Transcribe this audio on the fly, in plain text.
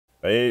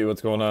Hey, what's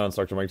going on? It's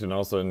Dr. Mike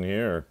Nelson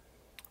here.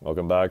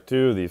 Welcome back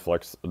to the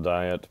Flex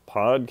Diet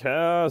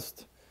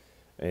Podcast.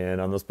 And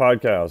on this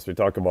podcast, we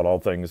talk about all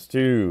things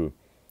to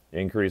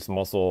increase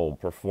muscle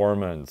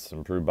performance,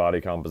 improve body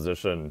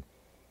composition,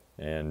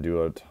 and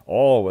do it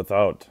all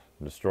without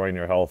destroying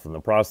your health in the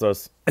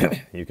process.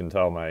 You can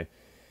tell my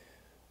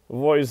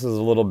voice is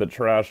a little bit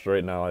trashed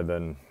right now. I've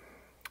been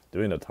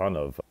doing a ton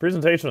of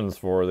presentations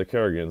for the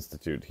Carrick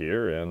Institute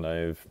here, and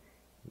I've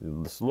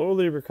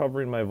slowly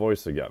recovering my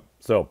voice again.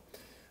 So,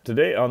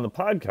 today on the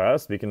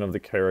podcast, speaking of the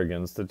Carrick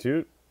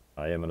Institute,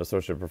 I am an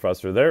associate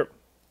professor there.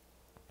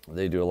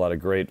 They do a lot of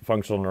great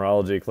functional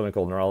neurology,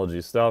 clinical neurology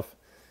stuff.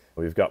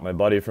 We've got my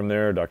buddy from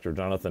there, Dr.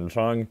 Jonathan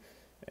Chung,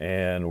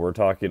 and we're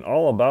talking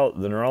all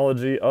about the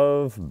neurology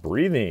of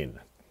breathing.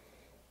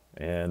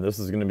 And this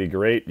is going to be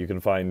great. You can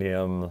find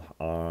him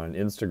on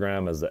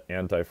Instagram as the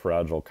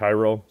Anti-Fragile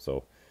Chiro,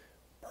 so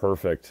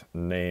perfect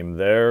name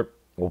there.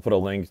 We'll put a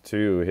link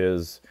to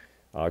his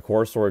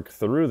coursework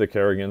through the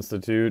Carrick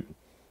Institute.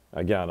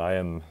 Again, I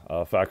am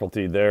a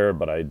faculty there,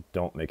 but I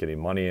don't make any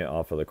money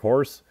off of the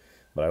course.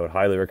 But I would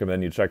highly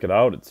recommend you check it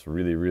out. It's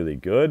really, really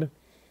good.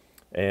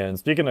 And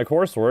speaking of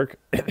coursework,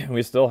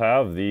 we still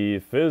have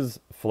the Phys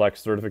Flex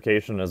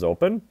certification is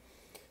open.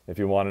 If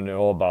you want to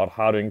know about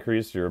how to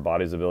increase your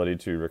body's ability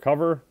to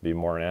recover, be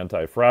more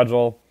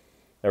anti-fragile,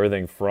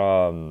 everything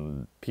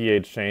from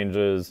pH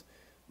changes,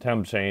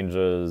 temp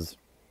changes,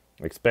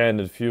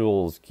 expanded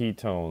fuels,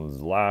 ketones,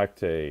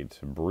 lactate,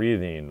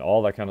 breathing,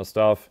 all that kind of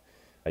stuff,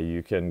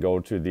 you can go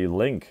to the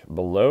link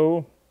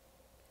below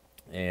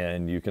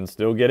and you can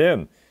still get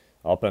in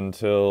up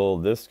until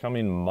this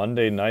coming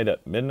Monday night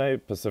at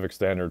midnight Pacific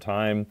Standard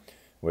Time,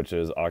 which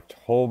is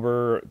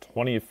October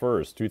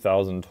 21st,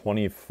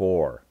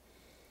 2024.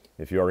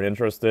 If you are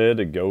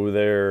interested, go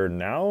there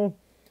now.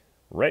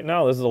 Right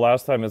now, this is the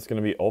last time it's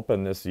going to be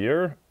open this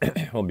year.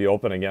 It'll be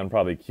open again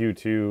probably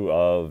Q2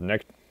 of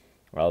next.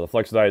 The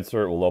Flex Diet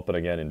Cert will open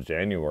again in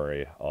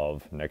January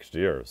of next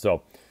year.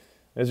 So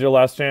this is your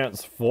last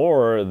chance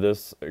for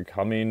this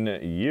coming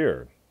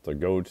year. So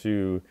go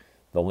to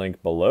the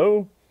link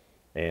below.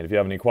 And if you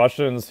have any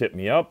questions, hit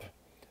me up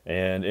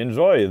and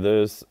enjoy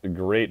this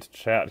great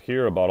chat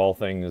here about all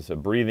things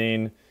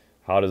breathing.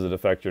 How does it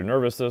affect your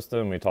nervous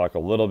system? We talk a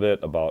little bit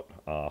about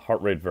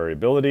heart rate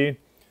variability.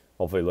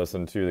 Hopefully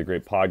listen to the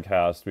great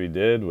podcast we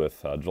did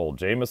with Joel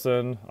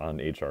Jameson on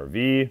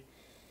HRV.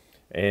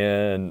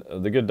 And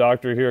the good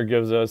doctor here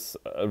gives us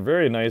a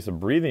very nice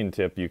breathing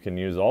tip you can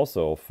use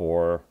also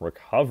for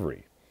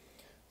recovery.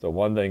 So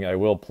one thing I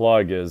will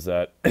plug is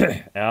that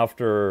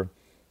after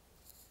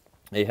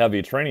a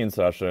heavy training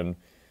session,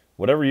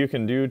 whatever you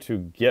can do to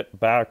get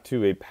back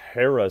to a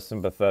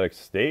parasympathetic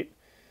state,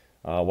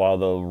 while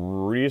the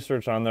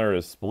research on there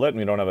is split, and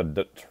we don't have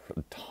a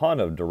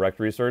ton of direct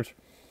research,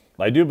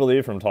 I do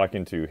believe from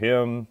talking to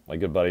him, my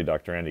good buddy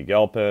Dr. Andy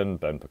Galpin,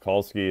 Ben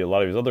Pekulski, a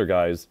lot of these other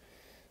guys,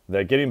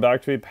 that getting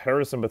back to a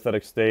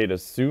parasympathetic state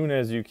as soon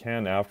as you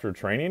can after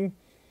training,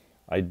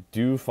 I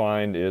do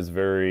find is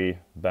very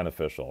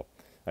beneficial.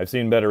 I've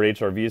seen better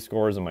HRV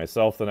scores in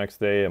myself the next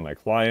day and my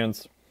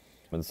clients.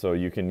 And so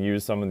you can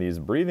use some of these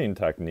breathing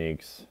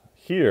techniques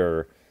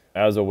here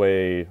as a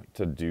way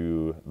to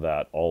do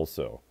that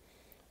also.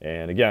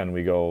 And again,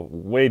 we go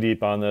way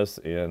deep on this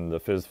in the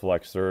Phys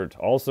Flex Cert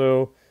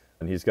also.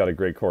 And he's got a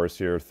great course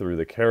here through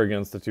the Carrick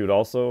Institute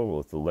also,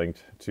 with the link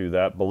to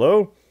that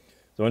below.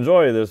 So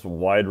enjoy this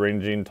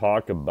wide-ranging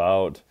talk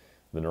about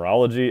the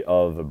neurology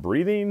of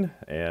breathing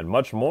and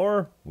much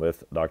more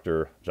with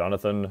Dr.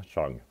 Jonathan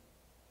Chung.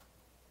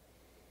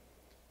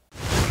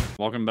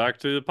 Welcome back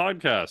to the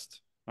podcast.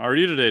 How are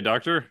you today,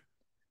 doctor?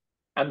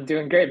 I'm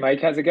doing great, Mike.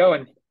 How's it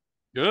going?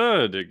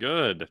 Good,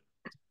 good.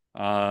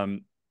 I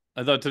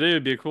thought today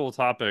would be a cool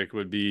topic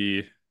would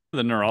be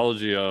the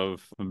neurology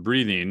of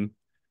breathing.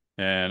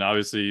 And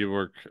obviously you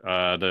work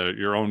at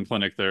your own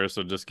clinic there,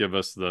 so just give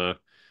us the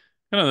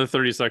kind of the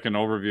 30-second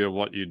overview of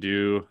what you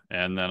do.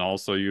 And then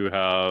also you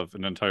have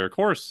an entire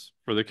course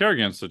for the Carrick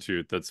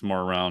Institute that's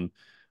more around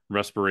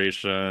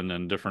respiration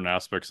and different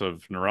aspects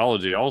of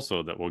neurology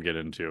also that we'll get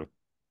into.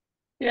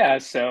 Yeah,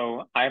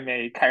 so I'm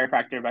a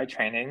chiropractor by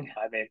training.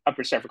 I'm an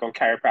upper cervical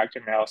chiropractor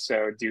and I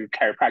also do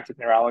chiropractic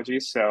neurology.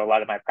 So a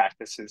lot of my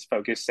practice is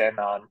focused in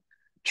on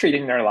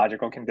treating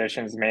neurological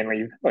conditions,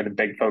 mainly with a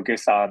big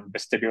focus on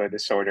vestibular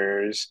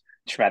disorders,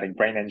 traumatic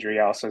brain injury.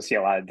 I also see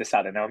a lot of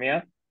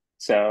dysautonomia.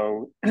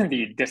 So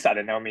the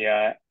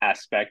dysautonomia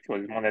aspect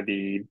was one of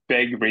the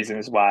big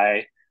reasons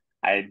why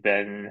I'd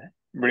been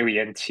really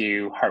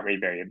into heart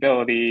rate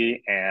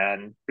variability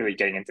and really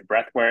getting into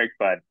breath work.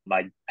 But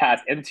my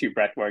path into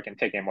breath work and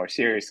taking it more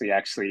seriously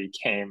actually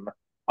came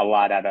a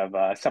lot out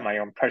of some of my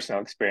own personal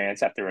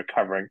experience after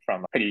recovering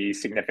from a pretty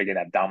significant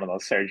abdominal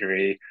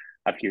surgery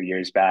a few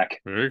years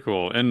back. Very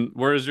cool. And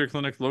where is your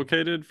clinic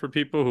located for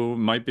people who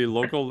might be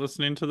local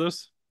listening to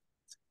this?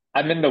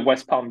 I'm in the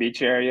West Palm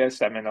Beach area,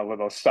 so I'm in a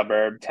little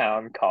suburb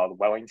town called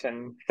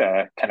Wellington,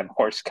 the kind of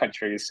horse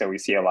country. So we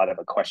see a lot of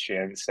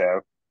equestrians. So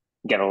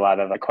get a lot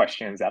of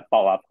questions that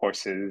fall off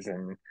horses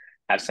and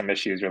have some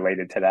issues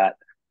related to that.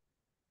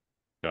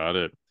 Got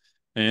it.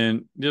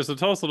 And yeah, so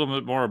tell us a little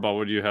bit more about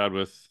what you had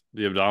with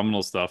the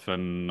abdominal stuff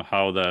and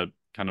how that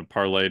kind of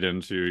parlayed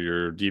into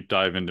your deep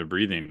dive into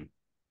breathing.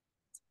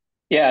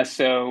 Yeah,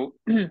 so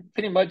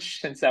pretty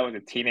much since I was a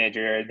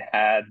teenager, I'd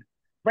had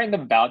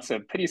random bouts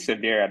of pretty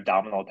severe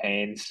abdominal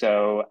pain.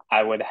 So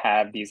I would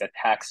have these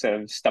attacks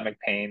of stomach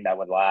pain that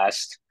would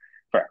last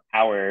for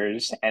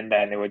hours, and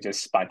then it would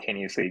just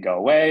spontaneously go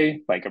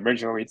away. Like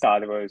originally we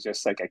thought it was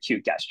just like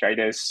acute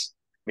gastritis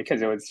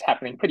because it was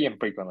happening pretty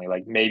infrequently,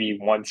 like maybe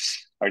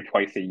once or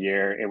twice a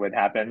year it would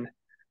happen.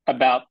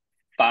 About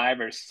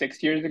 5 or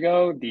 6 years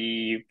ago,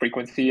 the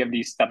frequency of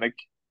these stomach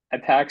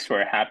attacks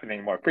were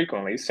happening more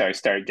frequently. So I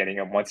started getting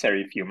them once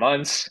every few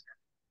months.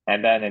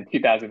 And then in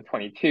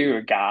 2022,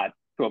 it got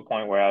to a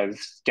point where I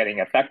was getting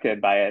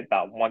affected by it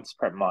about once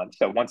per month.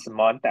 So once a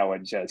month, I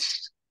would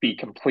just be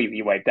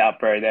completely wiped out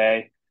for a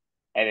day.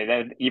 And it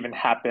had even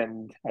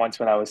happened once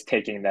when I was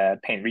taking the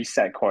pain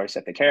reset course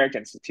at the Carrick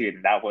Institute,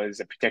 and that was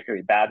a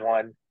particularly bad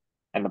one.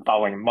 And the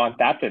following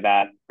month after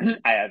that,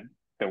 I had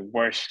the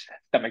worst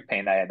stomach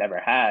pain I had ever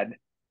had.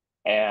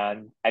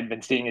 And I'd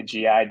been seeing a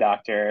GI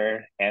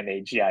doctor and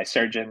a GI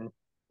surgeon,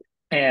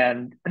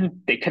 and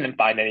they couldn't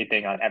find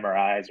anything on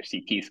MRIs or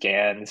CT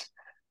scans.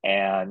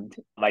 And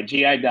my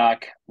GI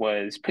doc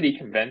was pretty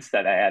convinced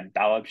that I had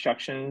bowel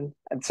obstruction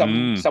at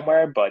Mm,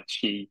 somewhere, but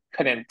she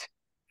couldn't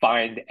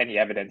find any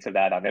evidence of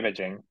that on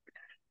imaging.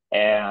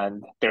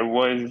 And there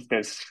was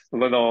this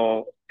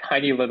little,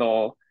 tiny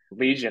little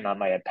lesion on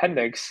my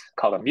appendix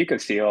called a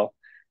mucocele.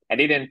 And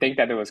they didn't think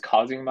that it was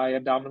causing my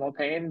abdominal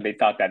pain. They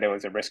thought that it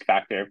was a risk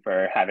factor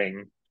for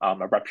having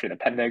a ruptured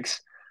appendix.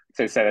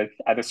 So they said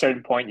at a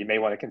certain point, you may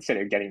want to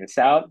consider getting this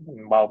out.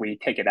 And while we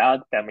take it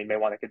out, then we may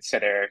want to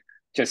consider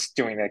just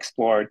doing an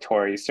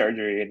exploratory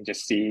surgery and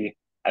just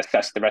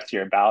assess the rest of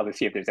your bowel to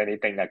see if there's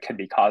anything that could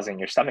be causing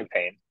your stomach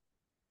pain.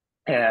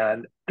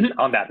 And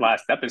on that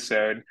last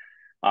episode,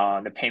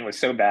 the pain was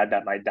so bad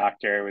that my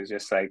doctor was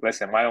just like,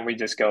 listen, why don't we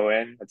just go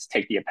in? Let's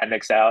take the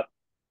appendix out.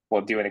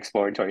 We'll do an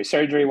exploratory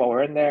surgery while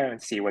we're in there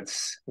and see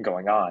what's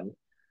going on.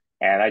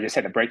 And I just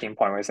hit a breaking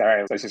point where I said, all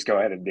right, let's just go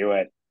ahead and do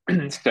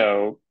it.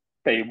 So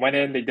they went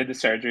in, they did the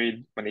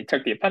surgery. When they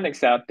took the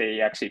appendix out,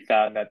 they actually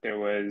found that there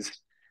was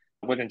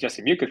wasn't just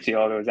a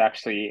mucocele, there was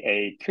actually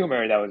a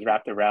tumor that was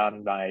wrapped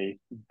around my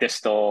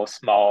distal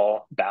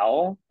small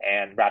bowel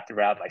and wrapped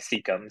around my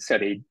cecum. So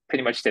they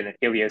pretty much did an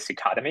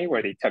ileocecotomy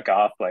where they took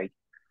off like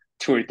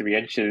 2 or 3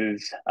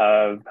 inches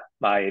of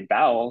my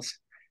bowels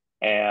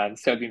and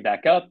sewed me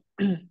back up.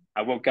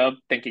 I woke up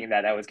thinking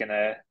that I was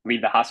gonna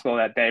leave the hospital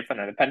that day from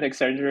an appendix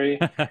surgery.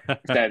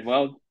 Said,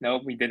 well, no,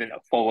 we did a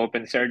full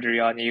open surgery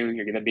on you.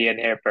 You're gonna be in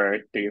here for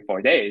 3 or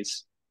 4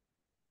 days.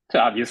 So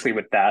obviously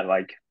with that,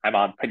 like I'm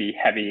on pretty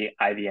heavy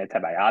IV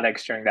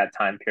antibiotics during that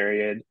time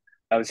period.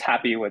 I was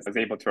happy with I was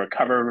able to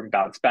recover and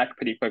bounce back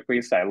pretty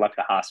quickly. So I left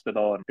the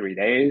hospital in 3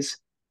 days.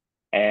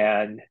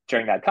 And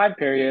during that time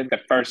period,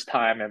 the first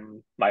time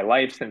in my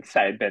life since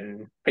I had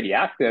been pretty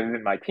active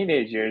in my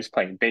teenage years,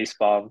 playing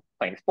baseball,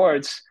 playing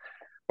sports,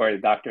 where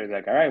the doctor was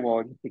like, all right,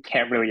 well, you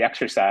can't really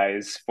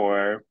exercise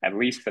for at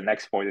least the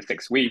next 4 to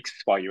 6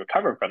 weeks while you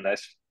recover from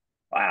this.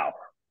 Wow.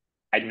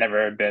 I'd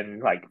never been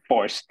like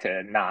forced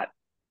to not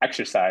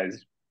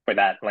exercise for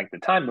that length of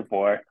time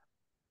before.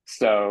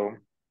 So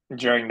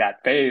during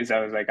that phase, I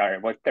was like, all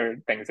right, what are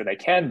things that I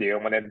can do?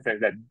 And one of the things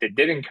that they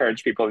did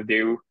encourage people to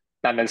do,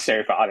 not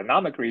necessarily for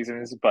autonomic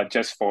reasons, but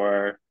just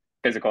for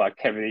physical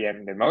activity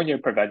and pneumonia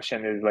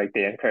prevention, is like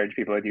they encourage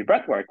people to do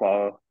breath work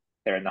while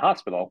they're in the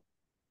hospital.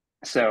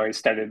 So I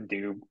started to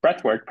do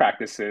breathwork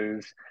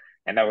practices,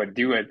 and I would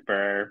do it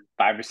for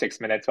 5 or 6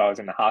 minutes while I was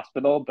in the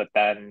hospital. But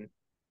then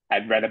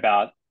I'd read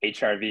about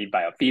HRV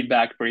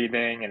biofeedback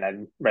breathing, and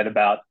I'd read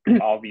about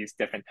all these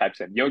different types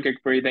of yogic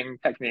breathing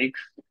techniques.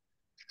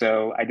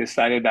 So I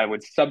decided I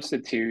would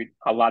substitute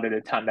a lot of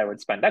the time that I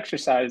would spend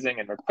exercising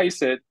and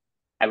replace it,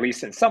 at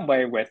least in some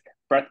way, with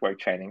breathwork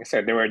training.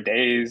 So there were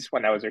days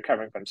when I was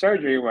recovering from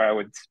surgery where I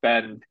would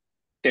spend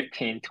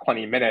 15,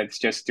 20 minutes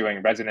just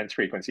doing resonance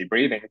frequency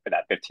breathing for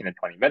that 15 to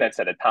 20 minutes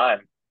at a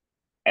time.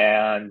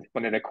 And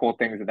one of the cool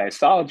things that I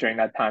saw during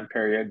that time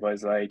period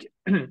was like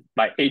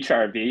my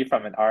HRV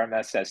from an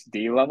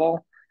RMSSD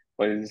level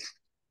was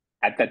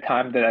at the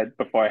time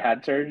before I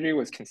had surgery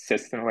was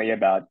consistently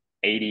about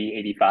 80,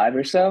 85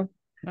 or so.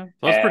 yeah, so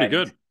that's pretty And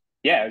good.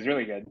 yeah, it was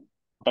really good.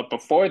 But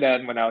before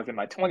then, when I was in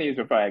my 20s,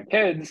 before I had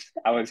kids,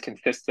 I was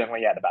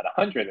consistently at about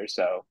 100 or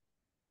so.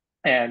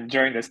 And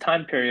during this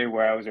time period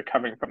where I was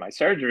recovering from my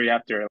surgery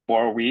after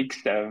 4 weeks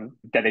of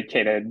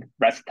dedicated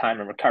rest time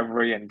and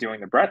recovery and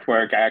doing the breath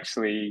work, I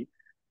actually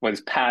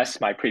was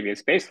past my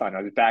previous baseline.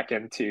 I was back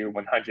into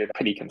 100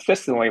 pretty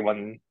consistently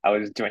when I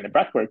was doing the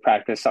breathwork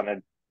practice on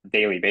a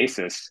daily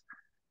basis.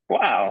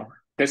 Wow,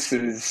 this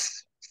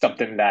is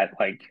something that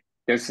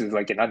this is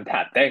like an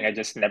untapped thing I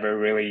just never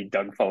really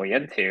dug fully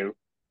into.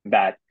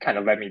 That kind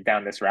of led me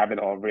down this rabbit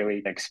hole,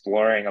 really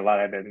exploring a lot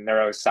of the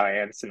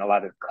neuroscience and a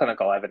lot of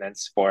clinical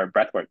evidence for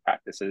breathwork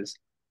practices.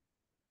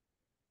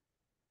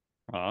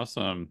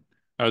 Awesome.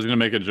 I was going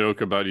to make a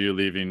joke about you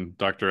leaving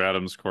Dr.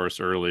 Adams' course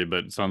early,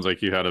 but it sounds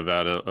like you had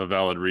a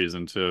valid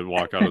reason to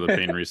walk out of the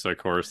pain reset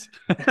course.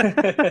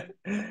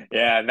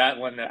 Yeah, that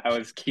one I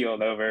was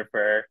keeled over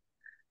for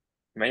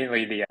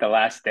mainly the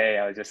last day.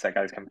 I was just like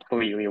I was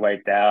completely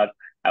wiped out.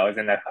 I was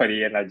in a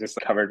hoodie and I just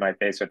covered my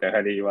face with the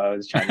hoodie while I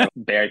was trying to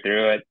bear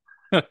through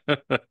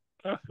it.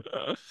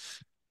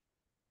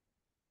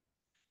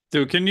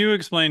 So, can you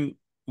explain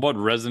what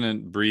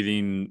resonant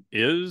breathing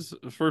is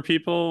for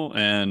people?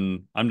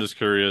 And I'm just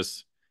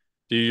curious,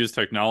 do you use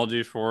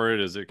technology for it?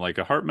 Is it like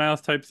a heart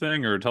math type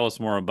thing, or tell us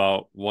more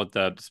about what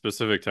that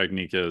specific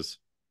technique is?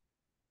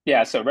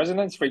 Yeah, so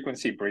resonance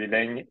frequency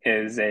breathing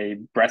is a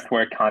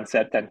breathwork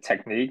concept and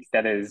technique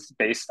that is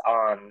based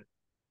on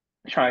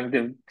trying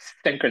to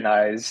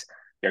synchronize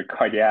your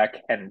cardiac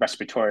and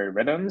respiratory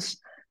rhythms.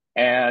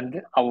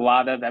 And a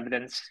lot of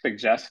evidence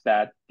suggests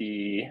that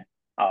the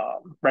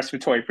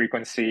respiratory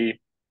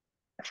frequency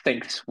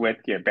syncs with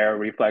your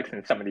baroreflex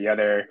and some of the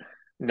other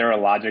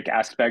neurologic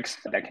aspects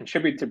that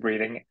contribute to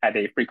breathing at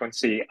a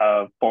frequency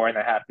of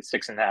 4.5 to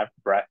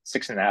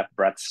 6.5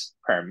 breaths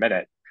per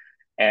minute.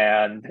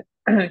 And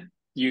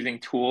using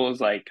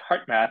tools like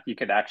HeartMath, you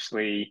could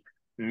actually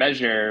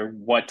measure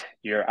what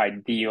your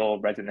ideal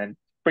resonant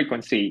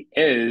frequency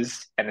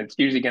is, and it's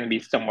usually going to be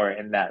somewhere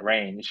in that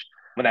range.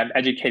 When I'm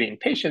educating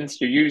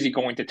patients, you're usually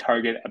going to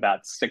target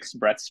about 6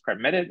 breaths per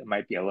minute. It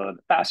might be a little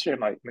bit faster, it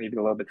might maybe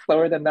a little bit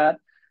slower than that,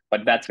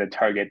 but that's the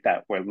target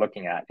that we're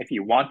looking at. If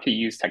you want to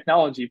use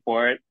technology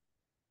for it,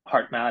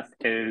 HeartMath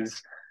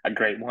is a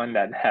great one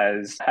that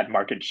has had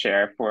market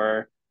share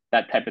for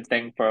that type of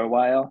thing for a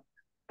while.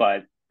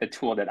 But the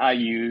tool that I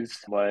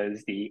used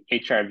was the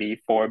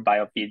HRV4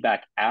 biofeedback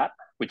app,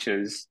 which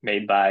is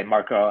made by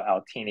Marco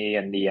Altini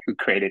and the who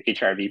created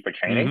HRV for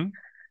training. Hmm.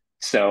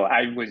 So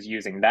I was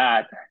using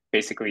that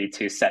basically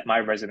to set my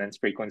resonance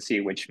frequency,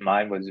 which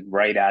mine was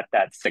right at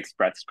that 6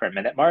 breaths per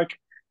minute mark.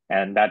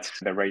 And that's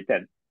the rate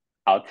that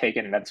I'll take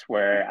it. And that's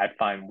where I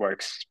find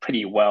works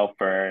pretty well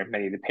for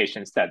many of the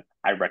patients that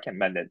I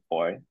recommend it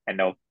for. And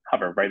they'll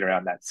hover right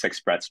around that 6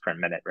 breaths per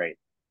minute rate.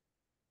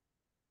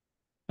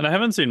 And I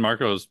haven't seen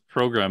Marco's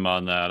program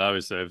on that.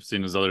 Obviously, I've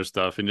seen his other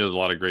stuff. He does a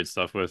lot of great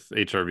stuff with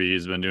HRV.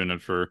 He's been doing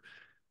it for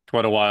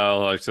quite a while.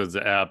 Like I said,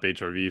 the app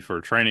HRV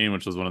for training,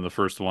 which was one of the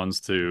first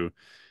ones to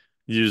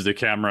use the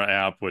camera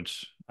app,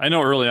 which I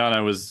know early on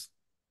I was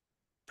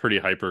pretty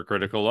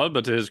hypercritical of,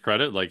 but to his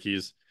credit, like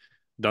he's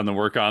done the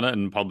work on it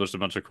and published a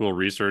bunch of cool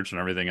research and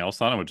everything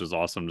else on it, which is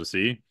awesome to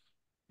see.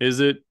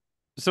 Is it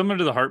similar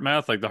to the heart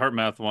math? Like the heart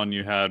math one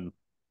you had,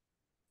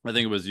 I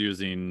think it was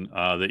using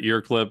the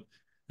ear clip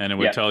and it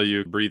would Yeah. tell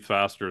you breathe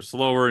faster or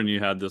slower, and you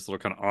had this little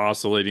kind of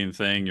oscillating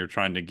thing you're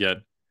trying to get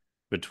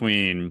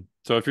between.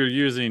 So if you're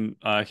using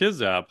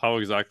his app, how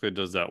exactly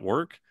does that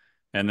work?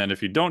 And then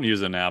if you don't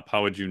use an app,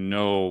 how would you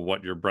know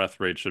what your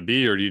breath rate should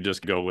be, or do you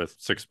just go with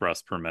 6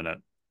 breaths per minute?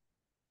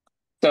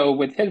 So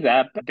with his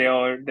app,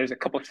 there's a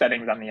couple of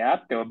settings on the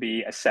app. There'll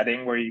be a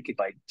setting where you could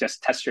like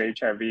just test your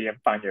HRV and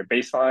find your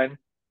baseline.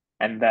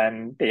 And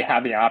then they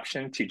have the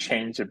option to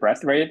change the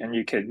breath rate and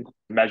you could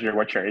measure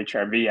what your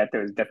HRV at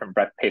those different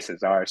breath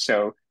paces are.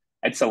 So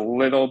it's a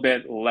little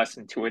bit less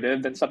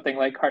intuitive than something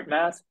like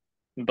HeartMath,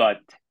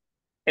 but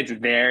it's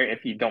there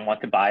if you don't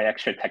want to buy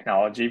extra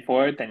technology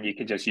for it, then you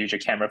could just use your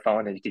camera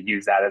phone and you could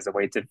use that as a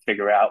way to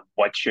figure out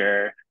what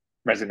your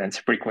resonance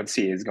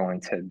frequency is going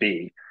to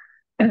be.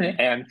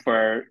 And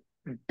for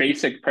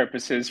basic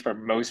purposes, for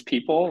most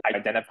people, I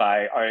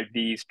identify are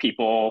these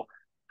people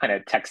kind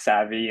of tech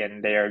savvy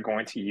and they are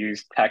going to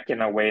use tech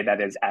in a way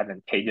that is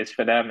advantageous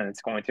for them and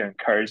it's going to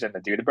encourage them to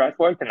do the breath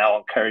work, then I'll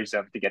encourage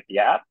them to get the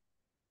app.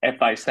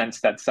 If I sense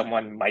that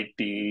someone might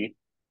be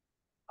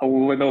a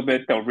little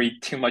bit, they'll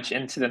read too much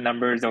into the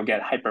numbers, they'll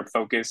get hyper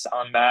focused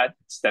on that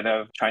instead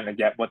of trying to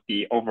get what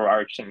the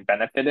overarching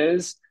benefit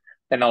is,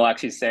 then I'll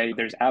actually say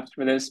there's apps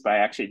for this, but I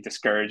actually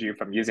discourage you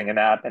from using an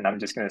app. And I'm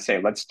just going to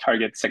say, let's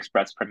target 6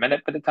 breaths per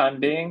minute for the time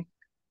being.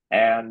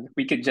 And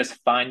we could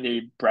just find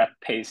a breath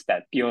pace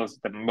that feels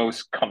the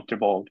most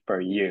comfortable for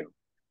you.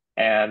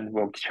 And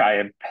we'll try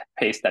a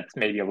pace that's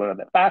maybe a little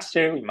bit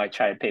faster. We might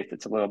try a pace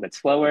that's a little bit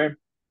slower.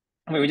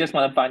 I mean, we just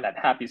want to find that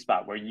happy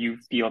spot where you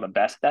feel the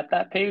best at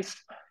that pace.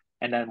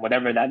 And then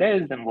whatever that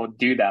is, then we'll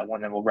do that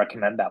one and we'll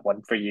recommend that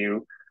one for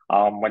you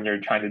when you're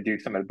trying to do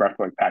some of the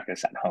breathwork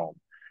practice at home.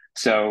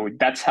 So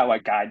that's how I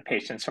guide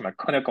patients from a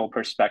clinical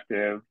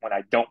perspective when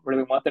I don't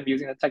really want them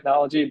using the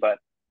technology. But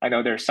I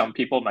know there's some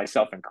people,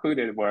 myself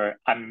included, where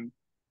I'm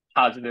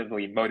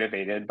positively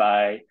motivated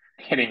by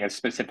hitting a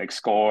specific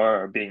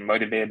score or being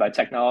motivated by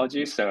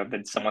technology. So if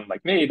it's someone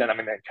like me, then I'm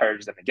going to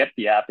encourage them to get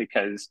the app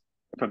because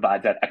it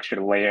provides that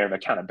extra layer of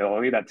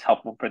accountability that's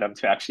helpful for them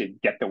to actually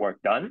get the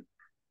work done.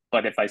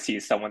 But if I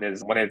see someone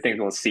is one of the things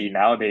we'll see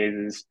nowadays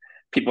is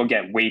people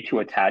get way too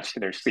attached to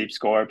their sleep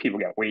score. People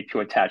get way too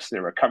attached to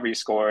their recovery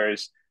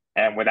scores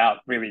and without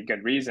really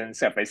good reason.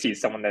 So if I see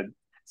someone that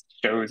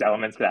shows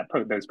elements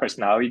of those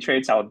personality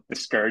traits, I'll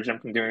discourage them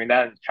from doing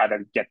that and try to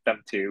get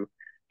them to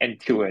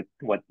intuit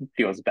what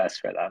feels best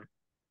for them.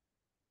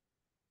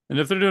 And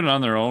if they're doing it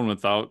on their own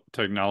without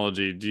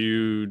technology, do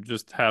you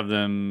just have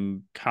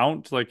them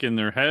count like in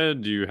their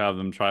head? Do you have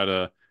them try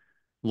to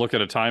look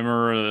at a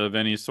timer of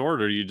any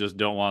sort, or you just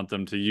don't want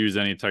them to use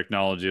any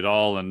technology at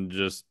all and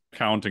just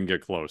count and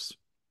get close?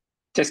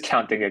 Just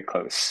counting it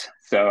close.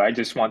 So I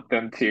just want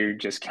them to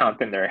just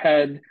count in their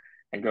head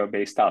and go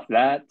based off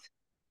that.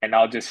 And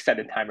I'll just set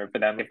a timer for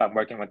them if I'm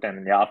working with them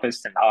in the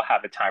office, and I'll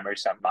have a timer.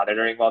 So I'm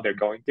monitoring while they're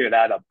going through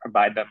that. I'll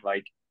provide them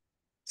like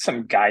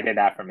some guided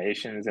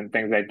affirmations and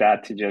things like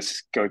that to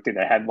just go through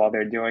their head while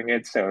they're doing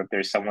it. So if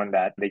there's someone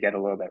that they get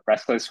a little bit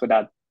restless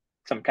without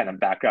some kind of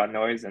background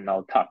noise, and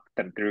I'll talk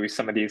them through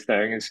some of these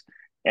things.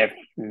 If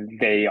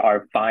they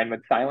are fine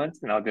with silence,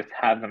 and I'll just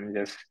have them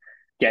just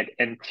get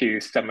into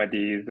some of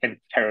these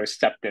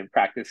interoceptive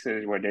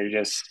practices where they're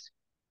just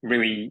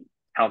really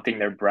counting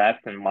their breath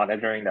and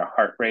monitoring their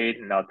heart rate.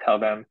 And I'll tell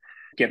them,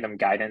 give them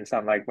guidance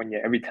on like when you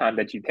every time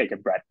that you take a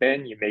breath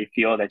in, you may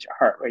feel that your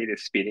heart rate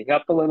is speeding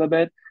up a little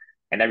bit.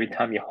 And every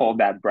time you hold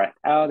that breath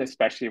out,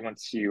 especially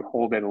once you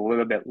hold it a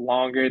little bit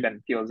longer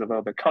than feels a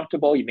little bit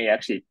comfortable, you may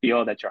actually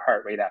feel that your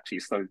heart rate actually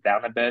slows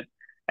down a bit.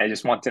 I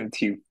just want them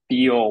to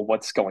feel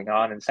what's going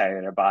on inside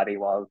of their body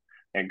while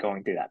they're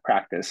going through that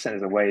practice,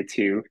 as a way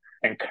to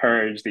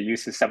encourage the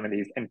use of some of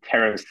these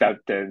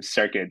interoceptive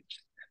circuits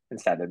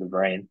inside of the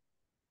brain.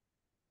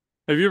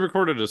 Have you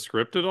recorded a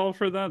script at all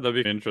for that?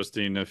 That'd be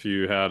interesting if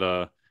you had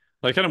a,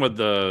 like kind of what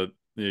the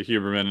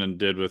Huberman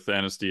did with the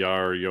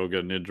NSDR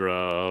yoga nidra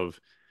of,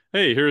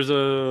 hey, here's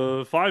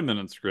a 5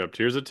 minute script,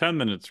 here's a 10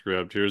 minute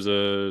script, here's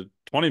a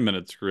 20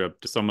 minute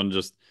script. Someone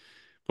just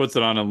puts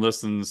it on and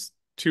listens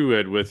to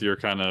it with your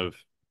kind of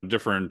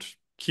different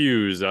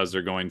cues as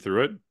they're going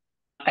through it.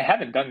 I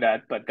haven't done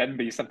that, but that'd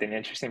be something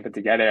interesting to put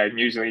together. I'm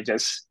usually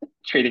just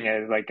treating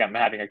it like I'm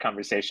having a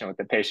conversation with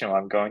the patient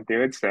while I'm going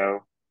through it.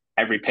 So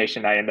every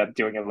patient I end up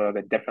doing it a little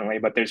bit differently,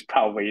 but there's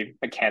probably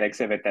mechanics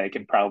of it that I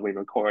can probably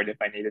record if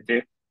I needed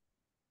to.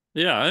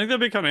 Yeah, I think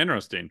that'd be kind of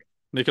interesting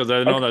because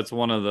I know Okay. that's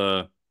one of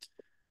the,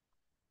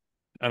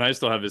 and I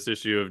still have this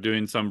issue of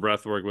doing some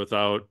breath work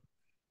without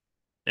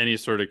any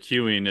sort of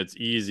cueing. It's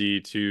easy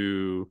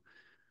to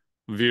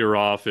veer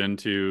off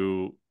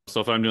into, so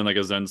if I'm doing like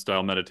a Zen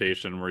style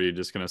meditation where you're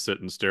just going to sit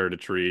and stare at a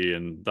tree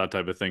and that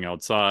type of thing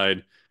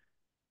outside,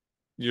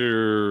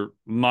 you're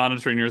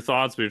monitoring your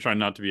thoughts, but you're trying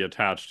not to be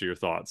attached to your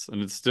thoughts.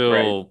 And it's Right.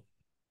 still,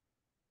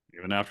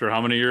 even after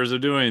how many years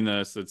of doing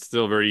this, it's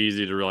still very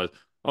easy to realize,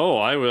 oh,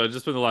 I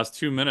just spent the last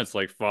 2 minutes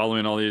like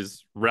following all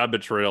these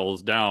rabbit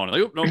trails down.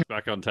 Like, oh, nope,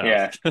 back on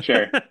Yeah, task.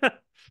 sure.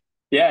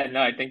 Yeah,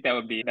 no, I think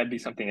that'd be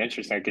something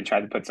interesting. I could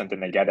try to put something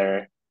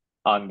together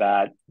on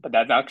that. But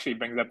that actually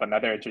brings up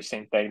another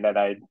interesting thing that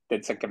I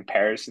did some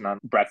comparison on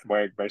breath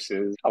work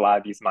versus a lot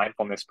of these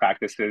mindfulness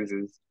practices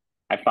is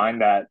I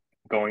find that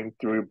going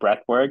through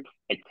breath work,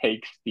 it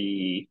takes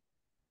the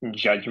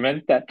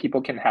judgment that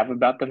people can have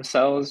about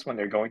themselves when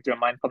they're going through a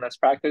mindfulness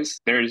practice.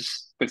 There's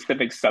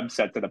specific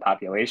subsets of the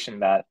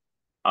population that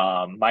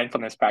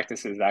mindfulness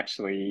practices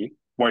actually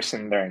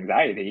worsen their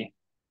anxiety,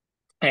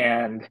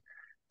 and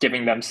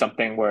giving them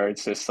something where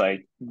it's just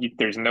like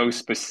there's no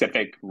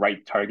specific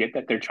right target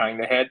that they're trying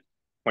to hit.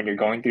 When you're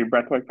going through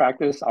breathwork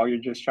practice, all you're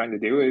just trying to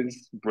do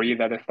is breathe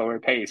at a slower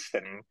pace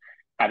and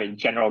have a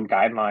general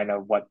guideline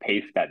of what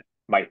pace that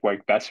might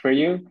work best for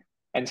you,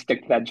 and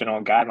stick to that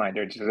general guideline.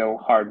 There's no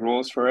hard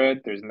rules for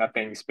it. There's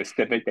nothing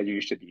specific that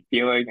you should be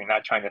feeling. You're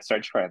not trying to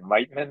search for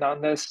enlightenment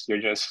on this. You're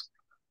just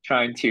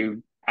trying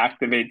to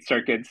activate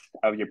circuits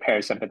of your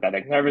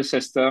parasympathetic nervous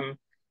system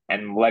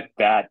and let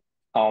that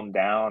calm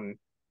down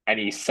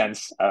any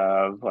sense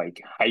of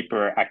like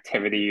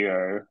hyperactivity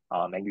or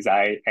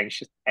anxiety,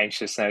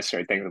 anxiousness,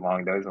 or things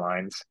along those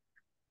lines.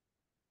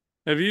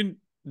 Have you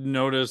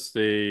noticed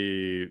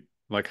a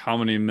like how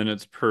many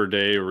minutes per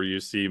day where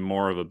you see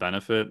more of a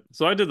benefit?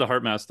 So I did the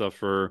heart math stuff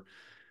for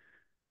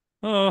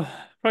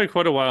probably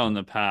quite a while in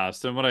the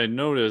past, and what I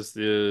noticed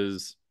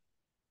is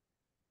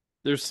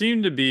there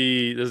seemed to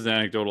be, this is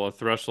anecdotal, a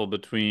threshold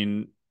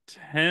between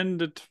 10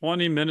 to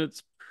 20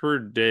 minutes per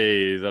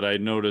day that I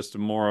noticed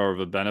more of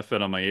a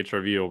benefit on my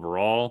HRV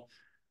overall.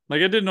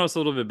 Like I did notice a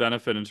little bit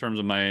benefit in terms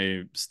of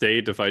my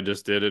state if I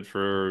just did it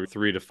for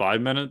 3 to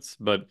 5 minutes,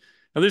 but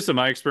at least in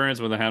my experience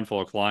with a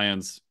handful of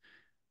clients,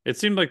 it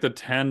seemed like the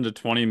 10 to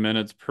 20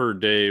 minutes per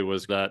day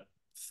was that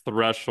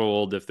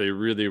threshold if they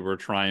really were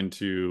trying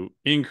to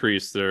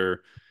increase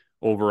their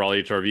overall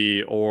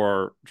HRV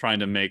or trying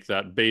to make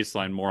that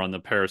baseline more on the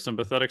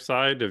parasympathetic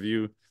side. Have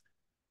you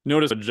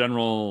noticed a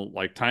general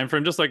like time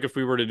frame? Just like if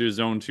we were to do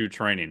zone two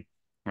training,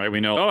 right? We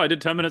know, oh, I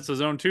did 10 minutes of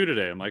zone two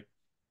today. I'm like,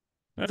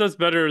 that's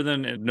better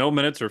than no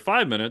minutes or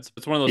 5 minutes.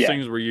 It's one of those Yeah,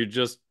 things where you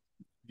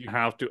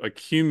have to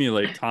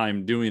accumulate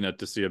time doing it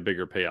to see a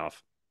bigger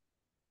payoff.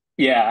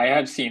 yeah, I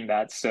have seen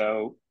that.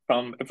 So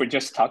from if we're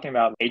just talking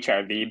about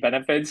HRV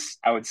benefits,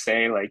 I would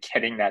say like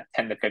hitting that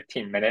 10 to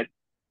 15 minute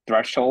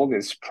threshold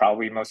is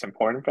probably most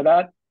important for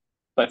that.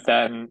 But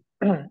then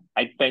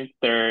I think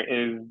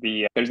there's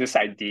this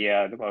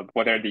idea of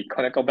what are the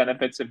clinical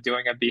benefits of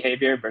doing a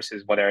behavior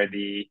versus what are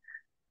the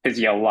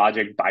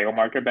physiologic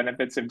biomarker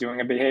benefits of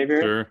doing a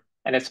behavior. Sure.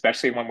 And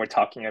especially when we're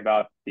talking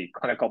about the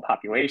clinical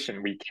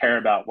population, we care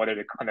about what are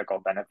the clinical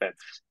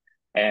benefits.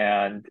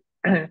 And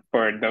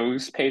for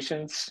those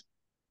patients,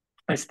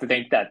 is to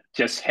think that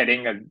just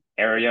hitting an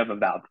area of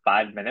about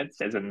 5 minutes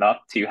is enough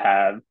to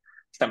have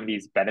some of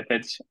these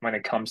benefits when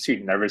it comes to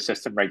nervous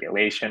system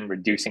regulation,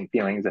 reducing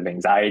feelings of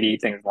anxiety,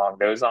 things along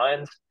those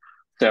lines.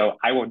 So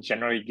I will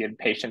generally give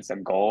patients a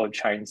goal of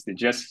trying to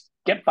just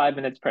get 5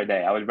 minutes per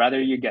day. I would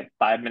rather you get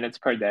 5 minutes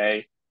per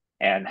day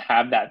and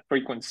have that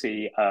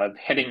frequency of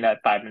hitting that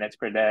 5 minutes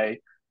per day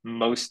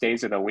most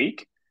days of the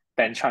week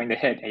than trying to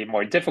hit a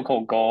more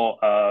difficult goal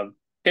of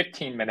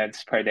 15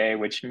 minutes per day,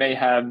 which may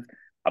have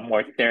a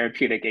more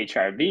therapeutic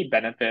HRV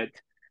benefit.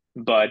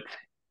 But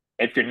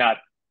if you're not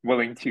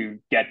willing to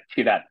get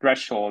to that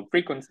threshold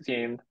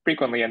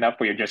frequently enough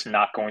where you're just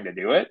not going to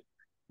do it,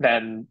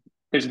 then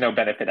there's no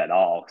benefit at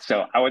all.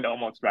 So I would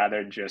almost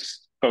rather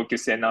just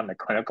focus in on the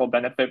clinical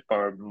benefit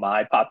for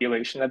my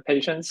population of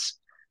patients,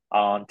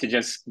 to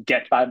just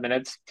get 5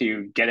 minutes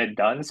to get it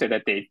done so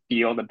that they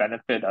feel the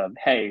benefit of,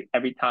 hey,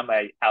 every time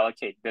I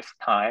allocate this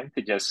time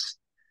to just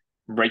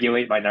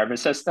regulate my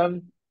nervous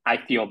system, I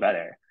feel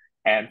better.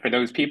 And for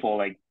those people,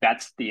 like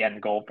that's the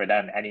end goal for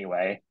them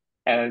anyway.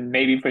 And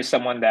maybe for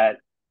someone that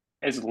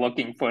is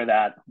looking for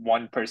that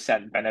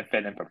 1%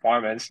 benefit in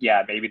performance,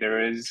 yeah, maybe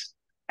there is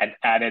an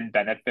added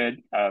benefit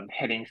of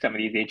hitting some of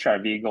these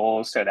HRV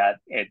goals so that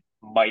it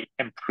might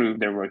improve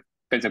their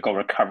physical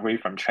recovery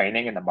from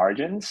training in the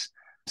margins.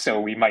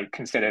 So we might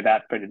consider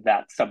that for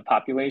that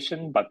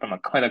subpopulation. But from a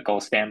clinical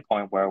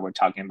standpoint, where we're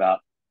talking about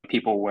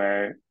people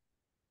where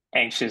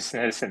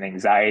anxiousness and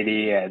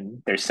anxiety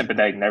and their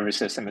sympathetic nervous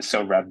system is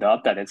so revved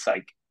up that it's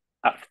like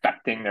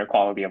affecting their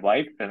quality of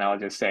life, then I'll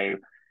just say,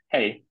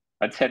 hey,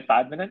 let's hit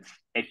 5 minutes.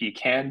 If you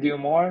can do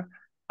more,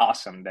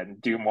 awesome, then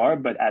do more.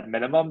 But at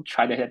minimum,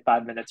 try to hit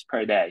 5 minutes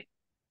per day.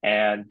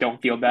 And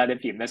don't feel bad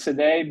if you miss a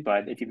day.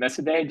 But if you miss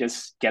a day,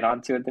 just get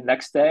onto it the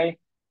next day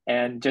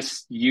and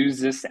just use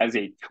this as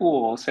a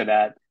tool so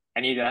that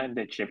anytime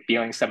that you're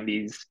feeling some of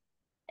these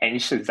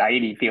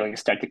anxiety feelings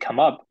start to come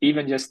up,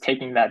 even just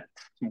taking that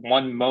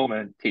one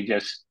moment to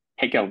just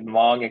take a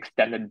long,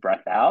 extended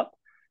breath out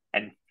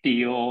and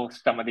feel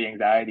some of the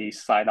anxiety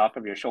slide off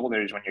of your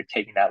shoulders when you're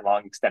taking that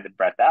long, extended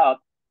breath out,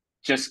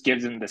 just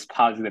gives them this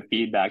positive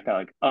feedback that,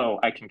 like, oh,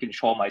 I can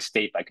control my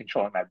state by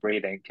controlling my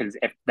breathing. Because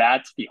if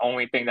that's the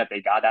only thing that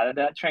they got out of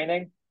that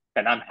training,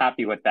 then I'm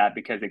happy with that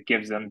because it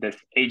gives them this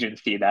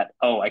agency that,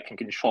 oh, I can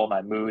control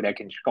my mood, I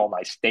can control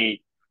my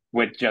state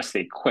with just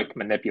a quick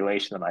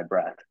manipulation of my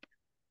breath.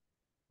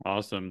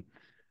 Awesome.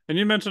 And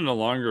you mentioned a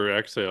longer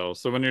exhale.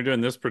 So when you're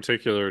doing this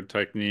particular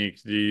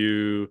technique, do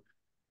you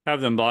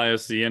have them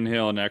bias the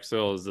inhale and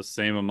exhale as the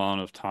same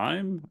amount of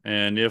time?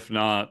 And if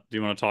not, do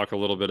you want to talk a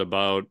little bit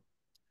about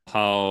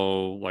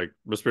how, like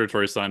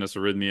respiratory sinus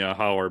arrhythmia,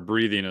 how our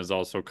breathing is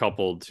also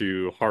coupled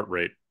to heart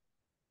rate?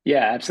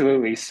 Yeah,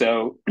 absolutely.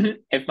 So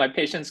if my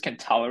patients can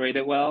tolerate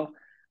it well,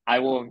 I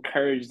will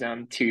encourage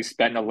them to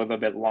spend a little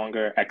bit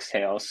longer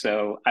exhale.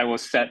 So I will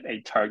set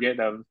a target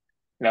of,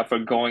 if we're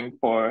going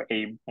for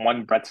a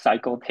one breath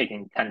cycle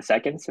taking 10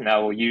 seconds, and I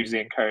will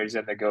usually encourage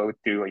them to go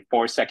through a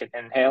 4 second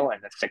inhale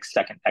and a 6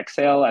 second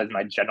exhale as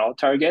my general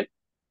target.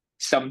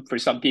 For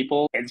some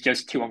people, it's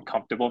just too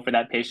uncomfortable for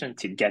that patient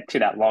to get to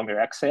that longer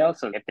exhale.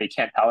 So if they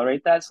can't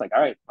tolerate that, it's like,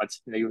 all right,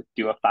 let's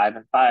do a 5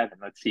 and 5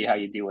 and let's see how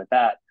you do with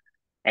that.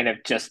 And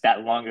if just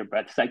that longer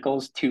breath cycle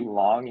is too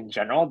long in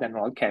general, then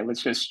okay,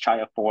 let's just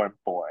try a 4 and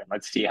 4 and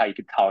let's see how you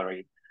can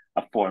tolerate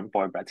a 4 and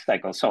 4 breath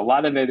cycle. So a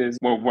lot of it is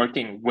we're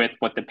working with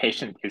what the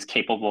patient is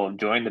capable of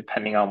doing,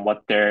 depending on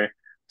what their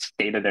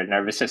state of their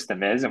nervous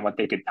system is and what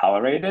they could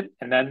tolerate it.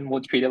 And then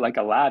we'll treat it like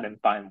a lab and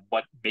find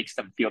what makes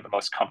them feel the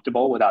most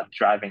comfortable without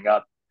driving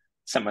up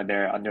some of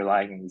their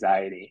underlying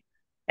anxiety.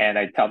 And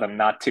I tell them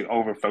not to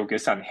over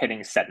focus on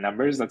hitting set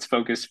numbers. Let's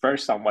focus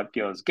first on what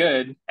feels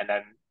good, and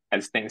then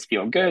as things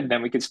feel good,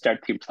 then we could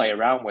start to play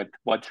around with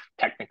what's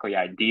technically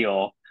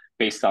ideal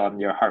based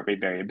on your heart rate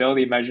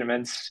variability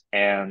measurements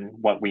and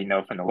what we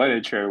know from the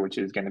literature, which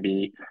is going to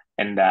be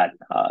in that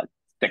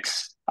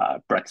 6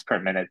 breaths per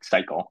minute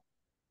cycle.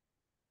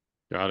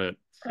 Got it.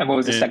 And what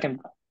was the And second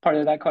part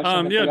of that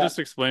question? yeah, just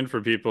explain for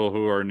people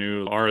who are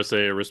new,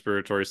 RSA,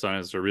 respiratory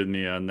sinus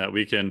arrhythmia, and that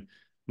we can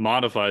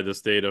modify the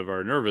state of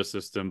our nervous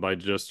system by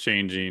just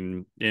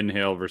changing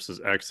inhale versus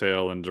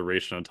exhale and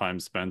duration of time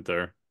spent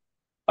there.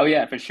 Oh,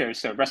 yeah, for sure.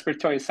 So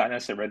respiratory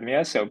sinus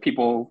arrhythmia. So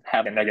people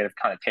have a negative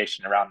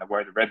connotation around the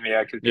word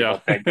arrhythmia because Yeah.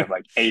 people think of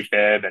like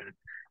AFib and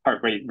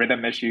heart rate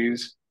rhythm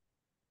issues.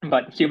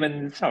 But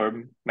humans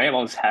or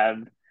mammals have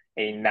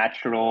a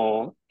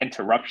natural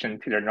interruption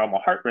to their normal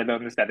heart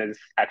rhythms that is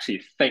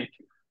actually synced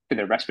to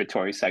the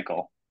respiratory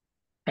cycle.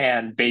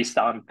 And based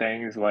on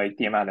things like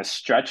the amount of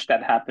stretch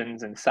that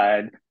happens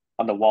inside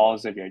on the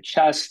walls of your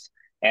chest,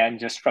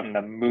 and just from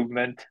the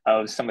movement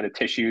of some of the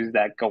tissues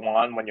that go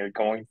on when you're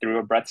going through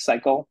a breath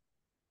cycle,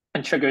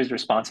 and triggers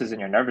responses in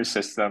your nervous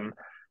system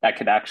that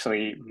could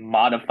actually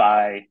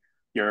modify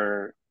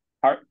your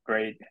heart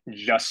rate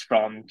just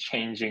from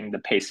changing the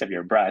pace of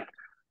your breath.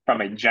 from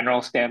a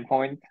general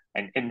standpoint,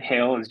 an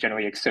inhale is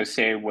generally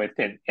associated with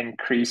an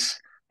increase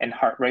in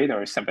heart rate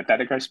or a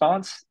sympathetic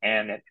response.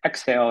 And an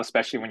exhale,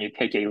 especially when you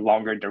take a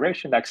longer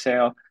duration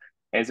exhale,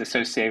 is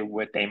associated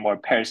with a more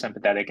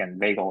parasympathetic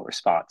and vagal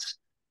response.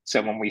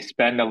 So when we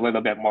spend a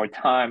little bit more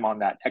time on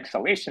that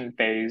exhalation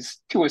phase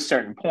to a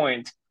certain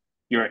point,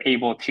 you're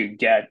able to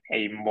get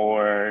a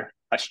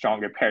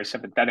stronger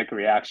parasympathetic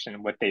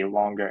reaction with a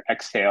longer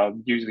exhale,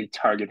 usually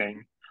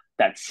targeting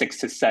that 6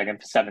 to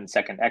 7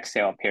 second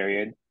exhale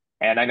period.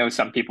 And I know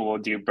some people will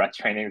do breath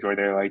trainings where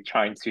they're like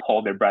trying to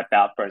hold their breath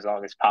out for as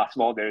long as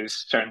possible.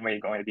 There's certainly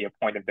going to be a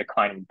point of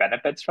declining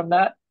benefits from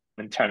that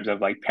in terms of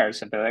like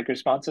parasympathetic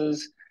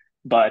responses.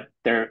 But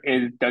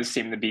does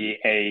seem to be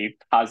a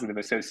positive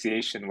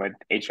association with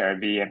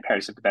HRV and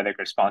parasympathetic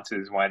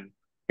responses when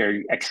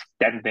you're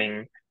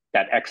extending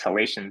that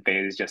exhalation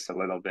phase just a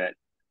little bit.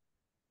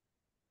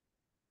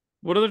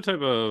 What other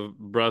type of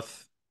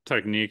breath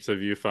techniques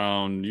have you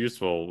found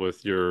useful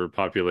with your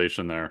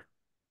population there?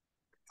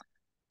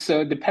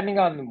 So depending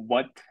on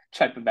what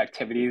type of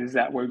activities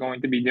that we're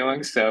going to be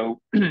doing. So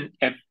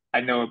if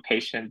I know a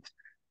patient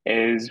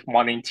is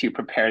wanting to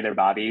prepare their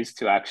bodies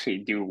to actually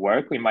do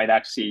work, we might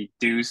actually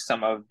do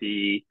some of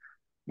the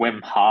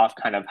Wim Hof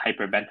kind of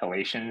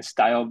hyperventilation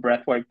style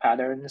breathwork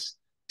patterns.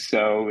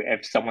 So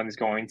if someone's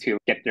going to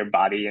get their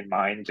body and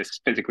mind just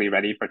physically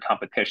ready for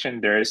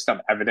competition, there is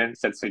some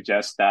evidence that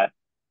suggests that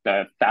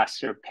the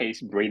faster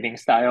paced breathing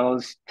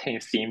styles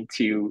seem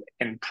to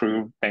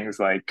improve things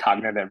like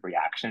cognitive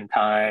reaction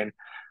time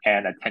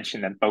and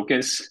attention and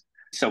focus.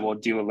 So we'll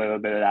do a little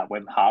bit of that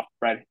Wim Hof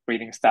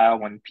breathing style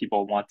when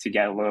people want to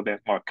get a little bit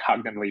more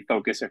cognitively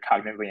focused or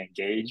cognitively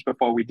engaged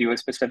before we do a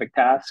specific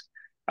task.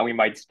 And we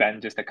might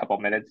spend just a couple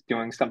minutes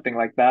doing something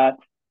like that.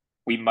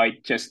 We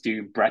might just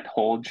do breath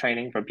hold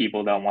training for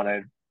people that want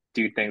to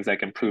do things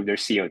like improve their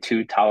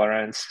CO2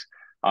 tolerance,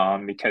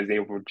 because they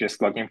were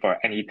just looking for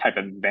any type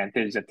of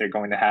advantage that they're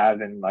going to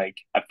have in like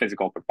a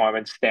physical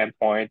performance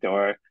standpoint,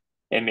 or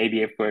and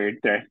maybe if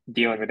they're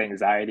dealing with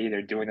anxiety,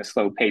 they're doing a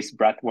slow paced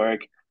breath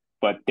work,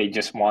 but they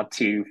just want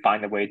to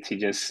find a way to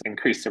just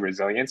increase the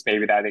resilience.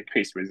 Maybe that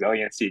increased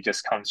resiliency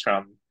just comes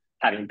from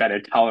having better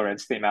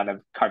tolerance to the amount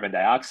of carbon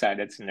dioxide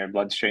that's in their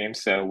bloodstream.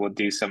 So we'll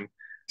do some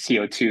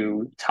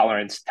CO2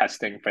 tolerance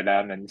testing for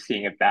them and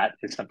seeing if that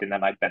is something that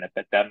might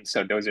benefit them.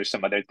 So those are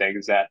some other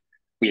things that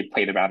we had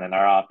played around in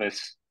our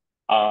office.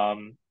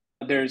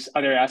 There's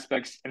other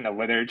aspects in the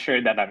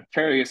literature that I'm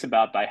curious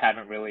about, but I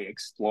haven't really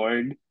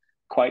explored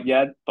quite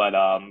yet. But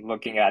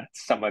looking at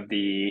some of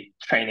the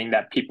training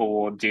that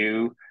people will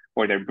do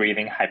where they're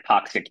breathing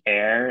hypoxic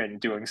air and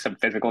doing some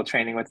physical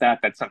training with that,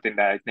 that's something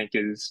that I think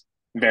is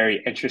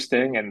very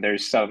interesting. And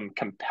there's some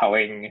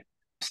compelling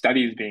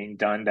studies being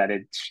done that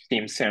it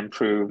seems to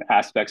improve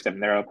aspects of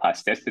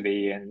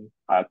neuroplasticity in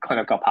a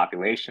clinical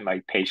population,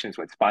 like patients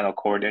with spinal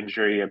cord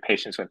injury or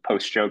patients with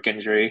post-stroke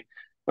injury.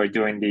 Where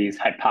doing these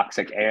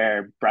hypoxic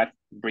air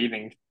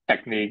breathing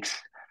techniques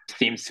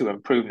seems to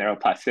improve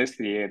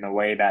neuroplasticity in a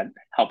way that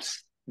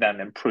helps them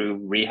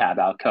improve rehab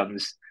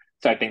outcomes.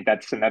 So I think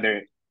that's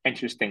another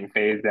interesting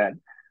phase that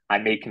I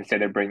may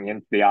consider bringing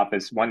into the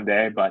office one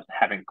day, but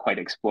haven't quite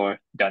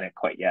done it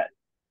quite yet.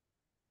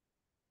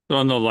 So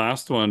on the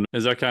last one,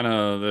 is that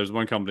there's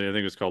one company, I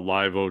think it's called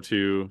Live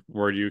O2,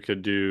 where you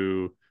could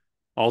do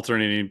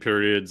alternating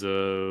periods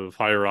of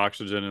higher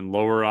oxygen and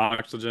lower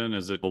oxygen?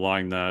 Is it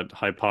along that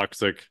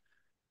hypoxic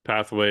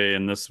pathway?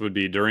 And this would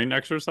be during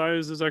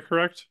exercise, is that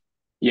correct?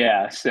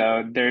 Yeah,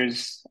 so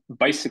there's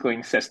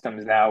bicycling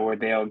systems now where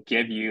they'll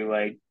give you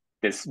like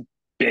this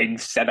big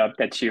setup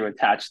that you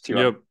attach to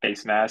a Yep.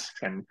 face mask.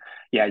 And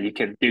yeah, you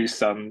can do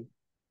some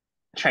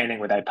training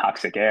with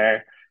hypoxic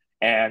air.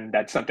 And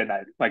that's something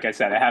that, like I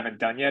said, I haven't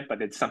done yet,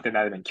 but it's something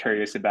that I've been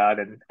curious about.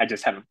 And I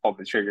just haven't pulled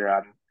the trigger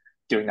on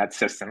doing that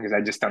system because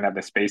I just don't have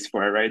the space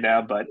for it right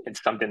now. But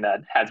it's something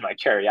that has my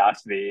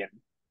curiosity and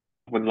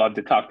would love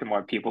to talk to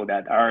more people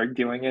that are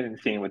doing it and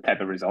seeing what type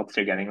of results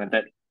they're getting with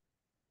it.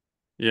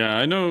 Yeah,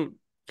 I know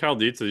Kyle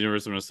Dietz at the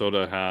University of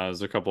Minnesota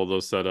has a couple of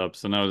those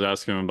setups, and I was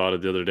asking him about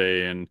it the other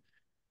day, and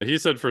he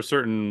said for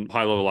certain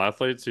high-level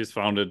athletes, he's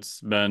found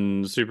it's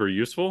been super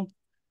useful.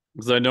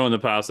 Because I know in the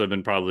past I've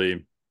been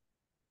probably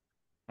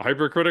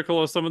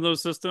hypercritical of some of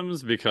those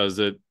systems because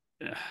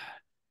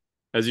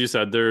as you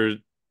said, they're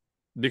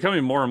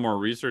becoming more and more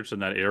research in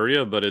that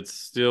area, but it's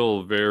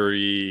still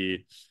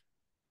very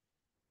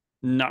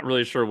not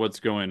really sure what's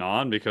going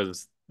on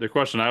because the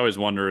question I always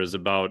wonder is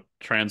about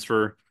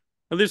transfer,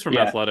 at least from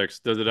Yeah. athletics.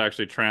 Does it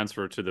actually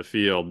transfer to the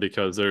field?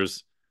 Because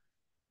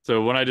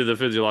so when I did the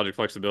physiologic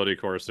flexibility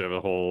course, they have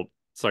a whole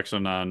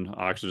section on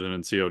oxygen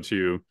and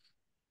CO2.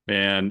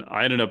 And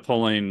I ended up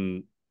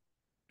pulling,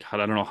 God,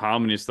 I don't know how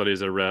many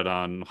studies I read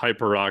on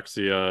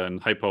hyperoxia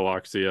and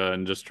hypoxia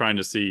and just trying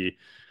to see,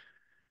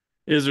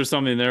 is there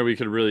something there we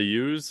could really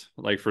use?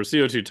 Like for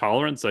CO2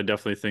 tolerance, I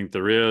definitely think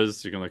there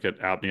is. You can look at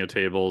apnea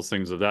tables,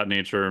 things of that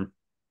nature.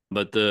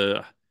 But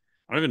I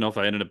don't even know if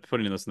I ended up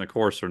putting this in the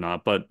course or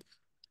not, but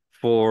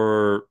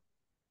for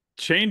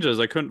changes,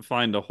 I couldn't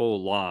find a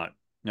whole lot.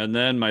 And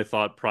then my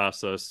thought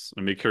process,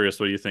 I'd be curious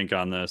what you think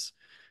on this,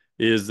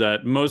 is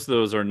that most of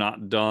those are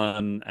not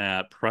done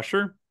at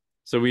pressure.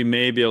 So we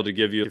may be able to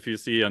give you, if you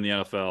see on the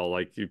NFL,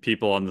 like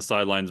people on the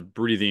sidelines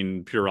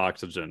breathing pure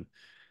oxygen.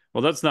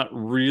 Well, that's not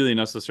really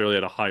necessarily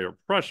at a higher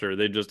pressure.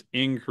 They just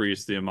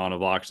increase the amount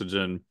of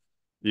oxygen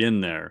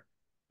in there.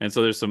 And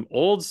so there's some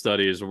old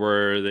studies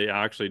where they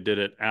actually did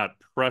it at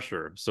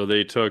pressure. So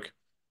they took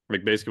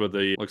like basically what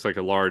they looks like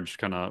a large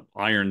kind of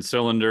iron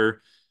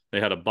cylinder. They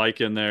had a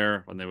bike in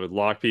there and they would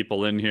lock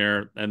people in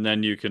here. And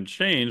then you can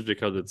change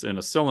because it's in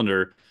a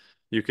cylinder,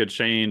 you could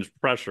change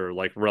pressure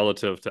like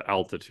relative to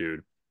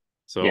altitude.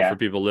 So for Yeah.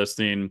 people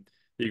listening,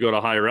 you go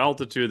to higher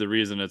altitude, the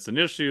reason it's an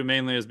issue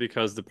mainly is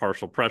because the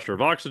partial pressure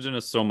of oxygen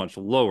is so much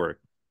lower.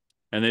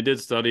 And they did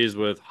studies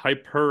with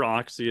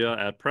hyperoxia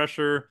at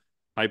pressure,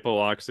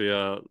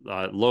 hypoxia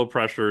at low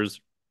pressures.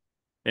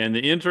 And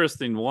the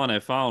interesting one I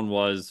found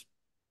was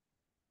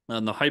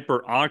on the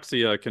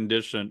hyperoxia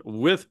condition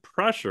with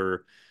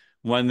pressure,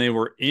 when they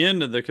were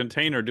in the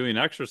container doing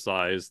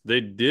exercise,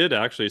 they did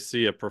actually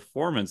see a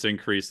performance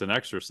increase in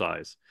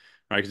exercise,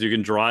 right? Because you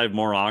can drive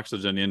more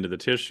oxygen into the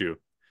tissue.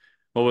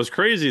 What was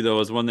crazy though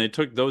is when they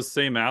took those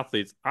same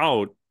athletes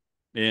out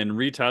and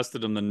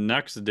retested them the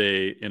next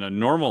day in a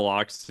normal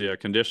oxia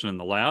condition in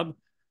the lab,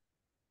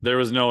 there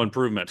was no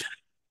improvement.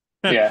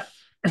 Yeah.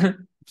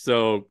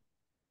 So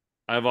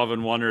I've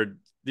often wondered,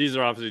 these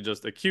are obviously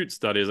just acute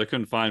studies. I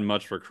couldn't find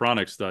much for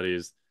chronic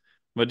studies.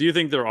 But do you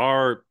think there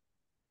are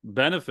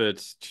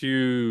benefits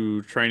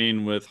to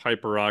training with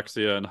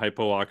hyperoxia and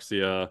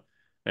hypoxia?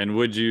 And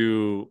would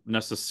you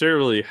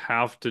necessarily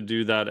have to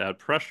do that at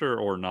pressure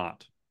or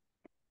not?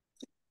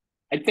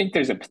 I think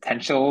there's a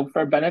potential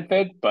for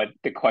benefit, but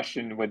the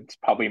question would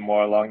probably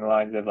more along the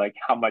lines of like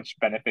how much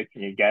benefit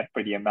can you get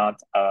for the amount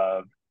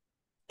of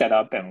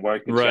setup and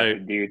work that you have to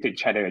Right. do to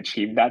try to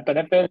achieve that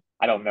benefit.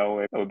 I don't know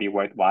if it would be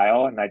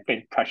worthwhile. And I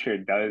think pressure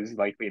does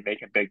likely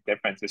make a big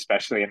difference,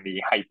 especially in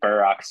the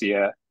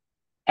hyperoxia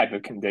type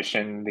of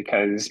condition,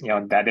 because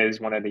that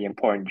is one of the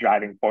important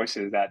driving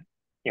forces that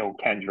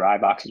can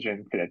drive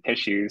oxygen to the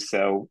tissues.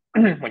 So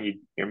when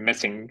you're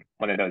missing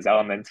one of those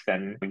elements,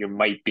 then you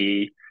might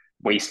be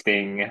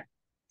wasting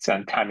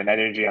some time and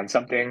energy on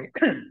something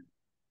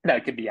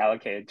that could be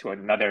allocated to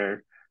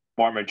another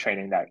form of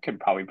training that could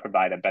probably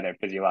provide a better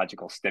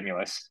physiological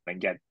stimulus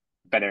and get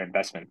better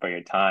investment for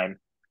your time.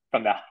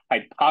 From the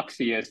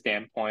hypoxia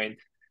standpoint,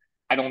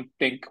 I don't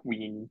think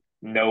we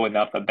know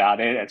enough about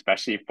it,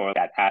 especially for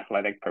that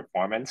athletic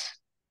performance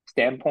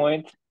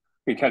standpoint,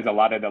 because a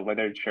lot of the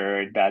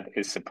literature that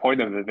is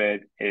supportive of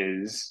it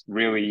is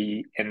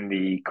really in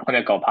the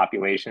clinical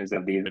populations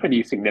of these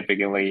pretty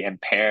significantly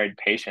impaired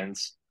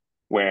patients,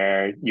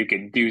 where you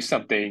can do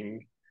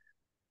something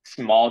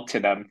small to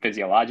them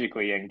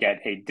physiologically and get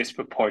a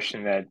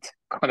disproportionate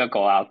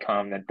clinical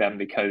outcome at them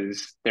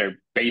because their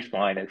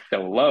baseline is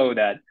so low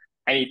that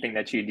anything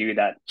that you do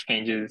that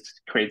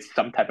creates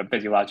some type of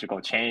physiological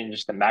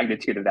change, the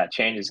magnitude of that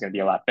change is going to be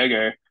a lot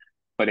bigger.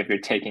 But if you're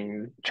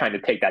trying to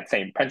take that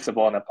same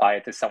principle and apply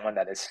it to someone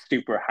that is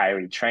super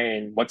highly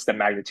trained, what's the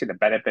magnitude of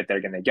benefit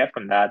they're going to get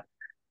from that?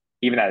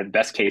 Even at a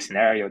best case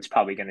scenario, it's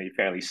probably going to be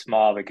fairly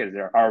small because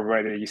they're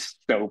already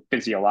so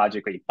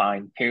physiologically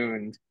fine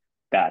tuned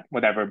that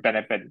whatever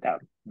benefit that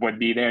would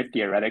be there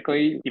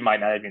theoretically, you might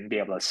not even be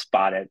able to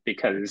spot it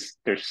because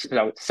they're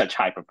such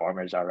high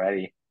performers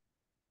already.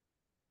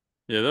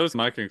 Yeah, that was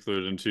my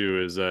conclusion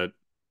too, is that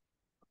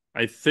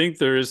I think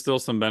there is still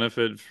some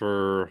benefit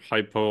for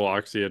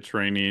hypoxia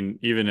training,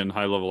 even in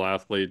high level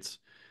athletes.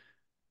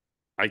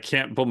 I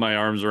can't put my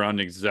arms around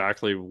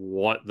exactly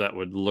what that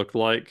would look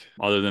like,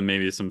 other than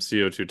maybe some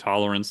CO2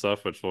 tolerance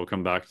stuff, which we'll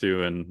come back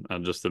to in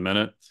just a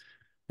minute.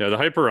 Yeah, the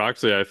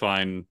hyperoxia I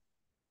find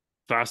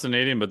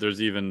fascinating, but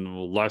there's even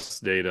less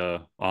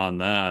data on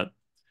that.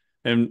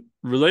 And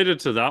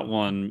related to that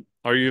one,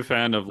 are you a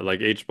fan of like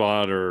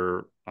HBOT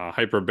or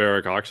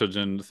hyperbaric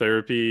oxygen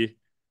therapy?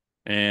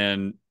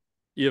 And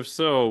if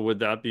so, would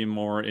that be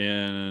more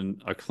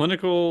in a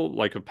clinical,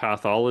 like a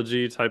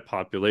pathology type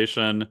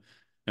population?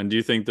 And do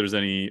you think there's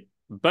any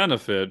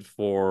benefit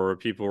for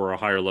people who are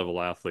higher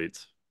level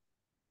athletes?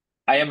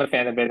 I am a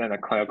fan of it in a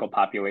clinical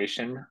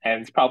population,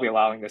 and it's probably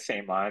along the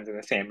same lines and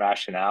the same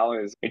rationale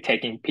is you're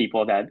taking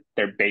people that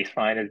their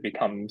baseline has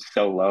become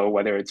so low,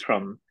 whether it's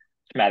from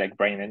traumatic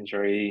brain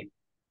injury,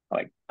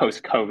 like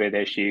post-COVID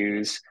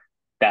issues,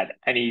 that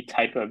any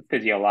type of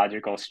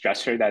physiological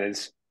stressor that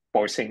is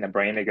forcing the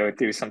brain to go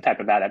through some type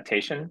of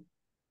adaptation,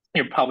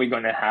 you're probably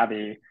going to have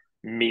a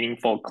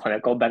meaningful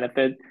clinical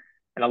benefit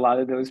in a lot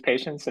of those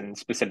patients and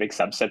specific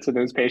subsets of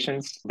those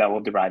patients that will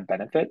derive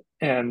benefit.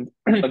 And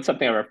it's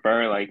something I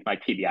refer like my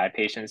TBI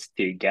patients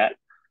to get.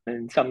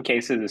 In some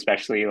cases,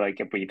 especially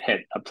like if we've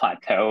hit a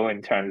plateau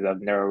in terms of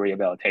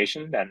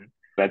neurorehabilitation, then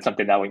that's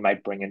something that we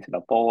might bring into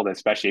the fold,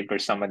 especially for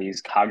some of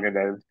these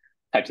cognitive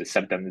types of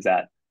symptoms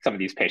that some of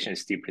these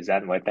patients do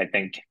present with. I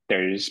think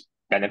there's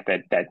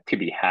benefit that to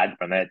be had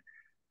from it.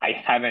 I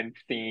haven't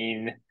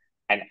seen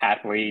an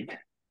athlete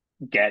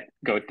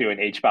go through an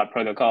HBOT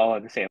protocol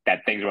and say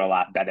that things were a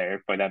lot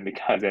better for them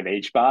because of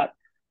HBOT.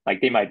 Like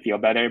they might feel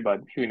better,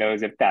 but who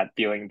knows if that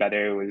feeling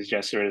better was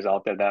just a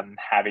result of them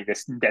having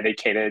this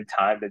dedicated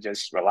time to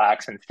just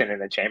relax and sit in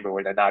the chamber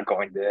where they're not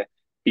going to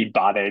be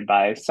bothered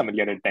by some of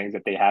the other things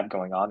that they have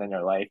going on in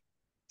their life.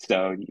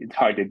 So it's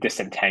hard to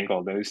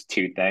disentangle those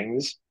two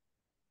things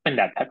in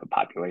that type of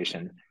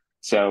population.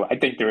 So I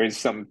think there is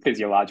some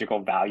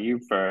physiological value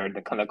for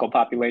the clinical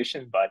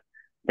population, but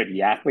for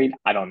the athlete,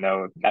 I don't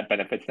know if that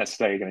benefit's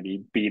necessarily going to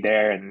be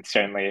there. And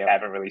certainly I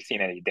haven't really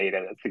seen any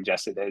data that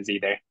suggests it is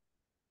either.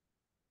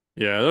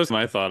 Yeah, that's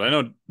my thought. I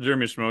know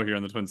Jeremy Schmo here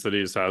in the Twin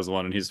Cities has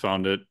one, and he's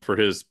found it for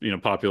his,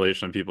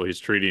 population of people he's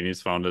treating.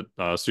 He's found it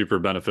super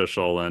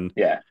beneficial, and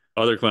Yeah,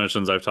 other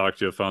clinicians I've talked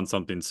to have found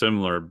something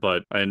similar.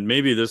 But and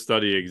maybe this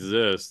study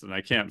exists, and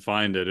I can't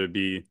find it. It'd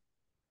be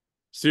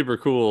super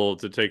cool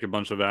to take a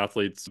bunch of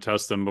athletes,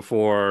 test them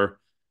before,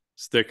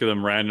 stick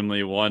them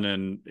randomly, one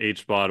in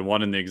HBOT,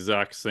 one in the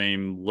exact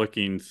same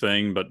looking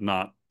thing, but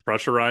not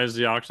pressurize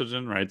the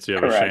oxygen, right? So you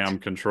have a correct. sham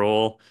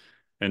control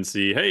and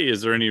see, hey,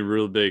 is there any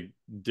real big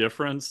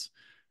difference?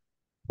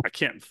 I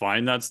can't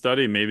find that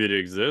study. Maybe it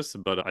exists,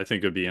 but I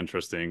think it'd be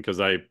interesting because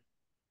I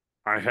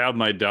have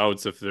my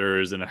doubts if there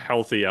is in a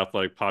healthy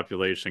athletic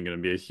population going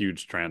to be a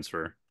huge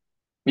transfer.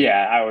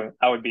 Yeah,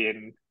 I would be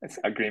in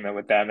agreement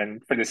with them.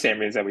 And for the same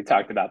reason that we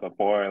talked about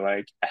before,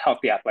 like a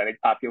healthy athletic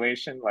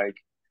population, like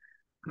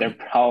they're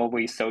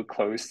probably so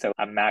close to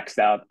a maxed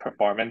out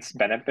performance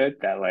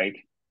benefit that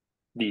like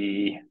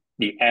the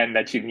the end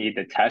that you need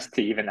to test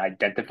to even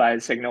identify a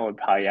signal would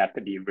probably have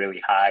to be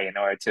really high in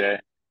order to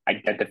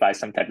identify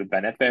some type of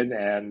benefit.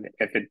 And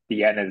if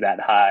the end is that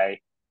high,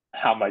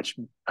 how much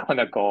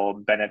clinical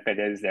benefit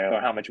is there,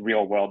 or how much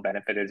real world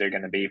benefit is there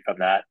going to be from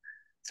that?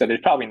 So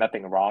there's probably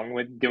nothing wrong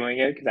with doing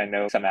it because I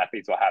know some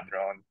athletes will have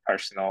their own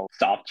personal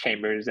soft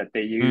chambers that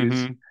they use,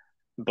 Mm-hmm.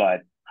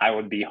 but I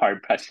would be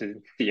hard pressed to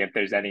see if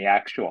there's any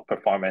actual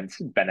performance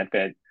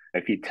benefit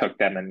if you took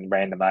them and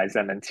randomized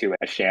them into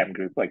a sham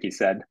group, like you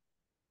said.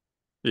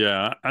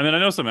 Yeah, I mean, I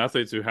know some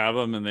athletes who have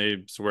them and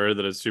they swear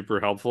that it's super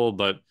helpful,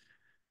 but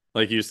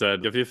like you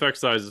said, if the effect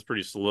size is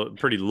pretty slow,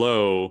 pretty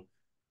low,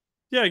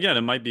 yeah, again,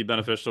 it might be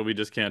beneficial. We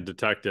just can't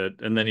detect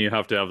it, and then you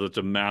have to have such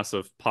a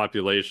massive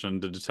population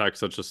to detect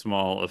such a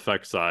small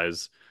effect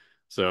size.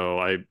 So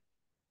I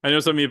know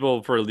some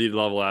people for elite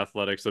level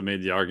athletics have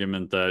made the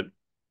argument that,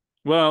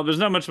 well, there's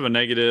not much of a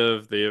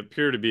negative. They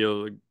appear to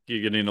be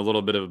getting a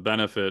little bit of a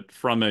benefit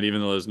from it, even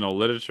though there's no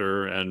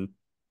literature. And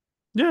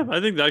yeah,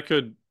 I think that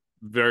could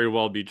very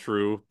well be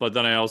true. But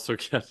then I also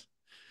get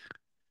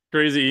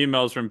crazy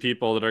emails from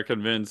people that are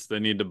convinced they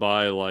need to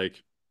buy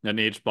like an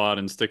HBOT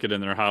and stick it in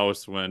their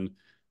house when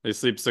they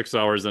sleep 6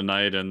 hours a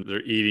night and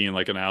they're eating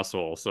like an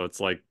asshole. So it's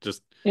like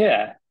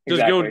Yeah,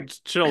 just go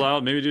exactly. chill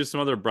out, maybe do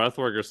some other breath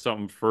work or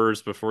something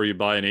first before you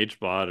buy an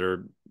HBOT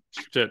or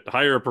shit,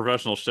 hire a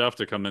professional chef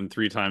to come in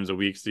 3 times a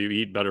week so you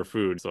eat better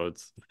food. So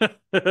it's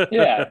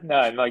Yeah,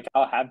 no, and like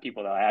I'll have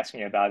people that ask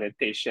me about it.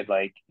 They should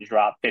like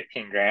drop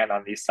 15 grand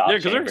on these yeah, soft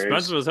because they're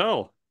expensive chambers. as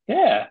hell.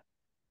 Yeah.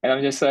 And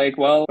I'm just like,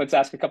 well, let's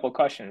ask a couple of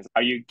questions.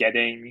 Are you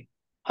getting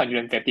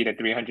 150 to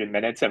 300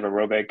 minutes of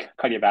aerobic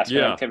cardiovascular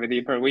Yeah.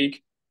 activity per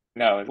week?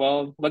 No.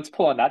 Well, let's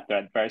pull on that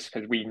thread first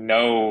because we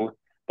know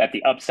that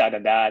the upside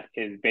of that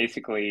is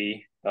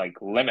basically like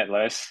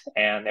limitless.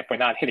 And if we're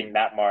not hitting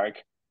that mark,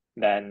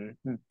 then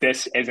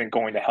this isn't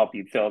going to help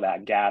you fill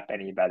that gap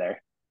any better.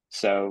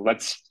 So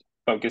let's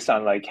focus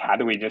on like how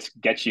do we just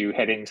get you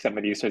hitting some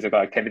of these physical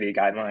activity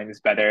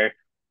guidelines better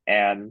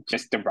and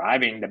just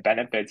deriving the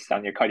benefits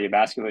on your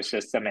cardiovascular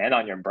system and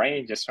on your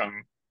brain just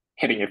from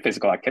hitting your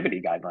physical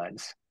activity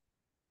guidelines.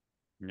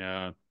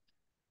 Yeah.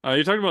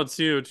 You talked about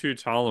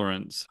CO2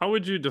 tolerance. How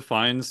would you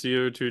define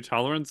CO2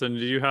 tolerance? And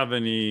do you have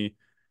any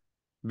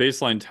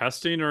baseline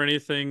testing or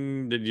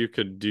anything that you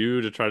could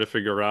do to try to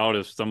figure out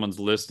if someone's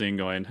listening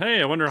going,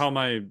 hey, I wonder how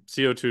my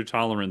CO2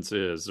 tolerance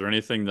is? Is there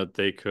anything that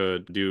they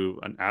could do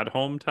an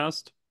at-home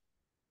test?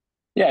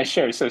 Yeah,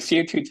 sure. So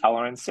CO2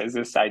 tolerance is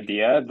this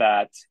idea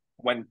that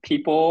when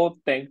people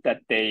think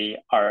that they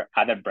are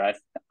out of breath,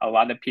 a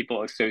lot of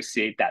people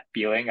associate that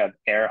feeling of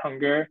air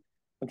hunger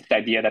with this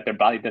idea that their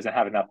body doesn't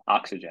have enough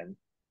oxygen.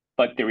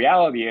 But the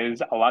reality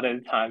is, a lot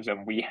of the times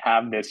when we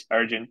have this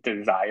urgent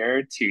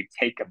desire to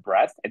take a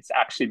breath, it's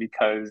actually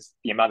because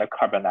the amount of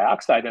carbon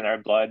dioxide in our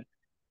blood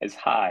is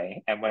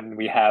high. And when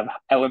we have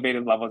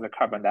elevated levels of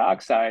carbon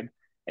dioxide,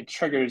 it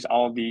triggers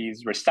all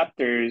these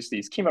receptors,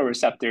 these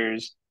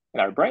chemoreceptors in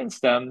our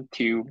brainstem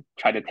to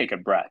try to take a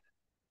breath.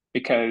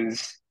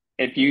 Because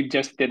if you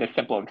just did a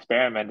simple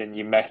experiment and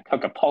you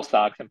took a pulse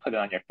ox and put it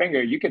on your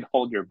finger, you could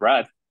hold your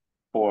breath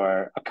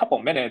for a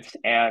couple minutes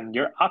and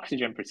your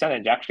oxygen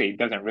percentage actually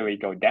doesn't really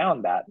go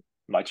down that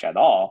much at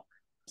all.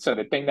 So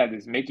the thing that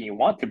is making you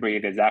want to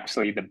breathe is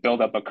actually the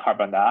buildup of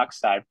carbon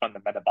dioxide from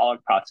the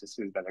metabolic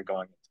processes that are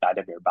going inside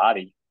of your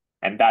body.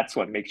 And that's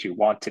what makes you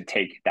want to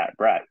take that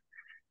breath.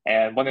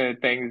 And one of the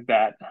things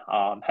that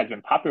has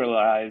been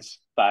popularized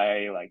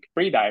by like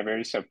free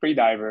divers, so free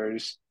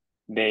divers,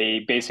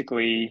 they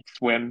basically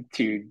swim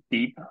to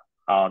deep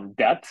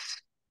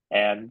depths,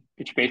 and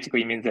which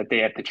basically means that they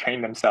have to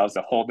train themselves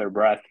to hold their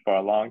breath for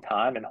a long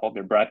time and hold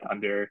their breath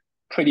under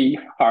pretty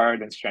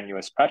hard and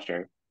strenuous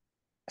pressure.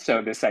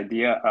 So this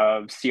idea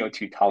of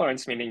CO2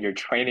 tolerance, meaning you're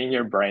training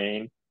your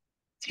brain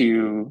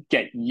to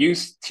get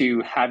used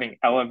to having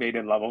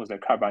elevated levels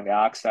of carbon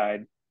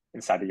dioxide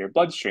inside of your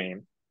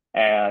bloodstream.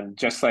 And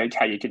just like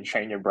how you can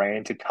train your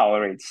brain to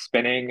tolerate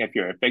spinning if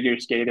you're a figure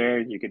skater,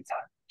 you could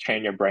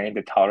train your brain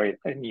to tolerate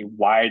any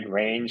wide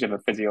range of a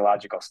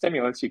physiological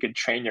stimulus. You could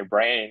train your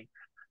brain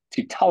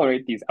to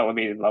tolerate these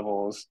elevated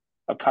levels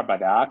of carbon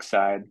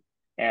dioxide.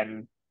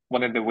 And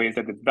one of the ways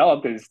that it's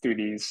developed is through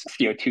these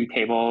CO2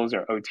 tables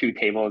or O2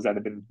 tables that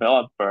have been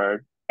developed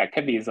for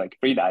activities like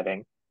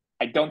freediving.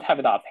 I don't have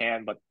it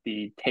offhand, but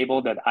the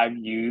table that I've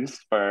used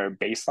for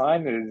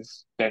baseline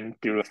has been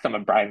through some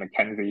of Brian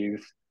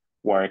McKenzie's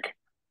work.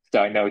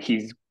 So I know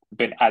he's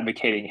been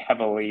advocating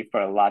heavily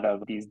for a lot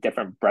of these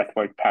different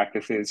breathwork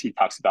practices. He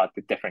talks about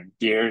the different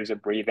gears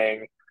of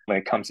breathing when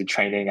it comes to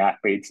training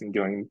athletes and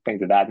doing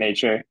things of that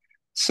nature.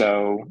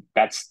 So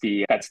that's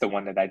the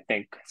one that I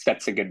think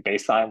sets a good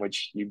baseline,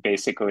 which you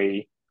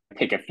basically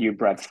take a few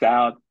breaths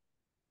out,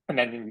 and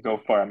then you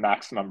go for a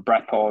maximum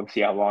breath hold,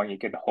 see how long you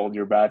can hold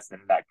your breath, and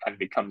that kind of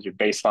becomes your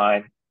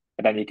baseline.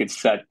 And then you could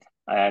set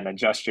and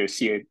adjust your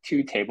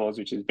CO2 tables,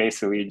 which is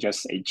basically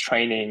just a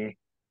training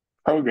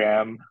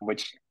program,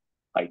 which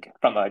like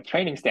from a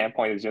training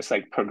standpoint is just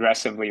like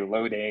progressively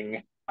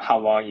loading how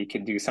long you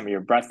can do some of your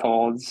breath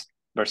holds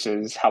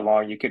versus how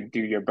long you could do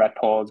your breath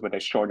holds with a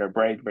shorter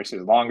break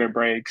versus longer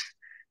breaks,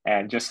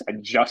 and just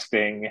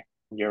adjusting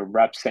your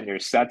reps and your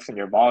sets and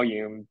your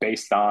volume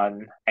based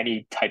on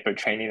any type of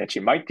training that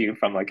you might do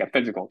from like a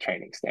physical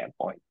training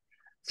standpoint.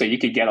 So you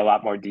could get a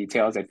lot more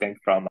details, I think,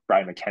 from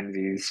Brian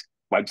McKenzie's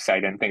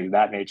website and things of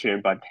that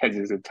nature, but his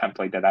is a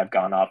template that I've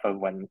gone off of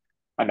when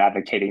I'm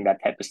advocating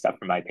that type of stuff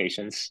for my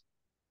patients.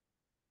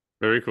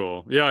 Very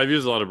cool. Yeah, I've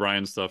used a lot of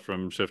Brian's stuff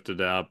from Shift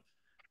Adapt.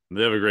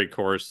 They have a great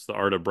course, The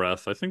Art of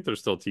Breath. I think they're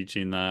still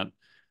teaching that.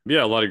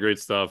 Yeah, a lot of great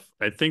stuff.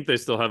 I think they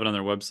still have it on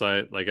their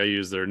website. Like I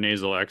use their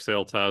nasal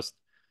exhale test.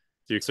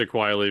 So you sit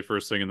quietly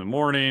first thing in the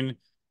morning,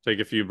 take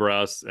a few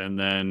breaths, and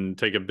then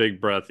take a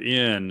big breath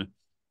in,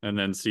 and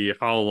then see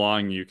how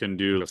long you can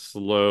do a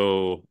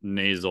slow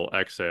nasal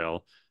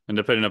exhale. And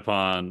depending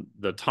upon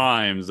the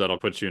times, that'll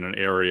put you in an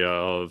area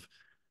of,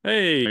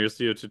 hey, your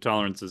CO2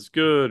 tolerance is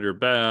good or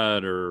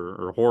bad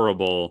or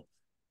horrible.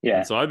 And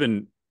Yeah. so I've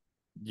been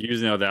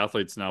using it with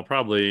athletes now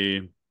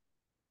probably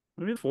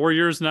maybe 4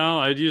 years now.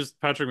 I'd used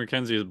Patrick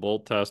McKenzie's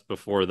Bolt test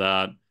before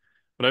that,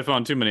 but I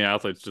found too many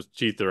athletes just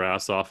cheat their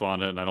ass off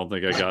on it, and I don't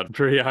think I got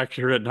pretty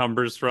accurate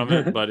numbers from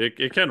it, but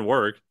it can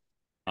work.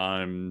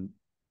 Um,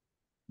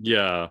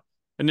 yeah.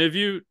 And have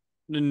you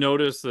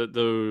noticed that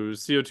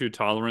those CO2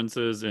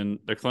 tolerances in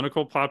the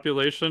clinical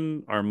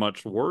population are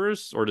much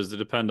worse, or does it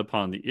depend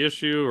upon the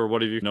issue, or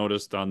what have you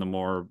noticed on the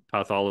more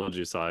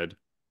pathology side?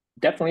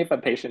 Definitely, if a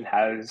patient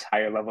has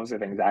higher levels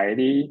of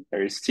anxiety,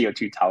 their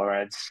CO2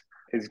 tolerance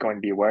is going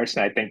to be worse.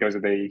 And I think those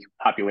are the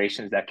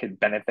populations that could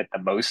benefit the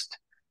most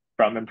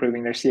from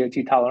improving their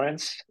CO2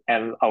 tolerance.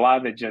 And a lot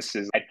of it just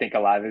is, I think a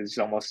lot of it is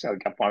almost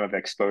like a form of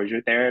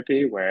exposure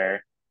therapy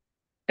where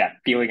that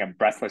feeling of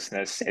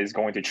breathlessness is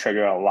going to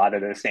trigger a lot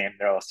of the same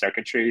neural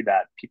circuitry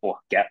that people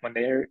get when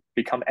they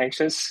become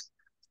anxious.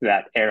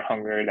 That air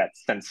hunger, that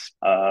sense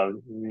of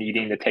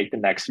needing to take the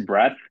next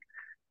breath,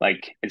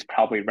 like it's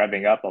probably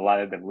revving up a lot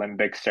of the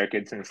limbic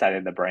circuits inside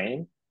of the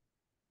brain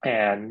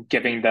and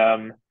giving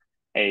them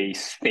a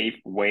safe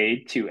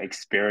way to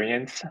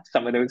experience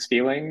some of those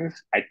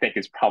feelings. I think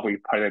is probably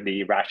part of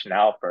the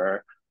rationale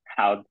for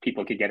how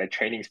people could get a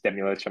training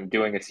stimulus from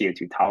doing a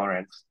CO2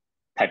 tolerance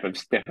type of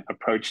stiff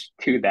approach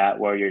to that,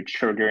 where you're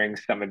triggering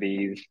some of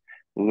these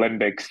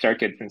limbic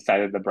circuits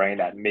inside of the brain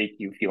that make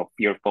you feel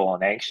fearful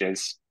and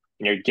anxious.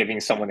 And you're giving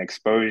someone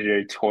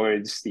exposure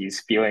towards these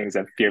feelings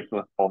of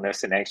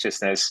fearfulness and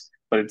anxiousness,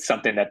 but it's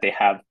something that they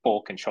have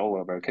full control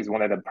over. Because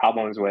one of the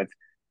problems with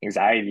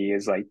anxiety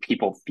is like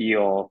people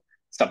feel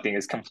something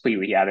is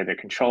completely out of their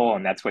control,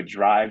 and that's what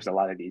drives a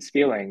lot of these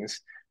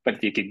feelings. But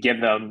if you could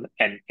give them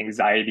an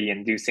anxiety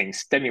inducing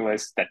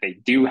stimulus that they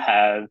do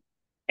have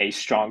a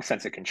strong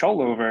sense of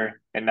control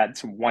over, and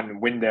that's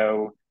one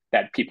window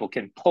that people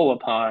can pull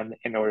upon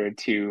in order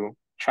to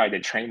try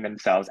to train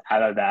themselves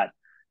out of that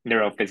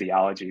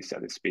neurophysiology, so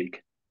to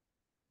speak.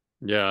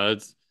 Yeah,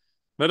 it's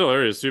that whole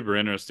area is super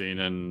interesting.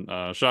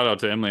 And shout out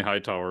to Emily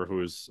Hightower,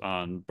 who's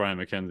on Brian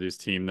McKenzie's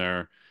team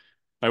there.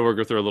 I work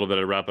with her a little bit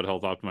at Rapid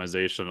Health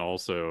Optimization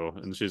also,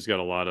 and she's got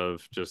a lot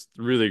of just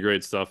really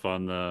great stuff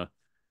on the,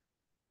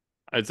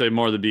 I'd say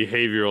more the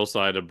behavioral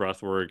side of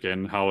breath work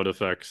and how it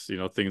affects,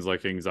 things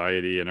like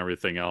anxiety and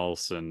everything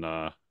else. And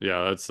yeah,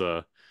 that's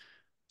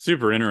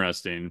super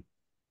interesting.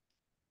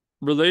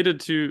 Related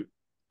to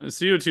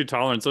CO2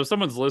 tolerance, so if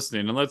someone's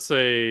listening, and let's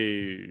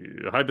say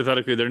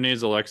hypothetically their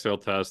nasal exhale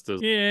test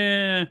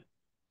is,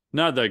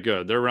 not that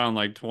good. They're around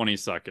like 20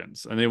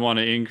 seconds, and they want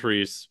to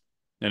increase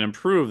and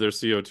improve their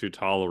CO2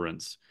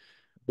 tolerance.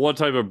 What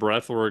type of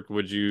breath work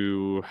would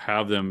you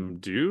have them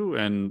do,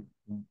 and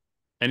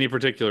any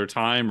particular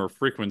time or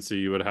frequency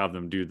you would have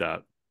them do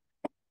that?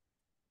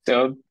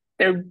 So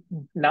they're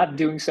not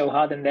doing so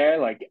hot in there.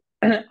 Like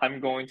I'm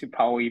going to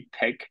probably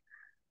pick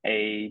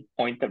a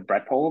point of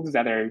breath holds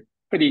that are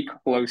pretty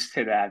close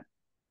to that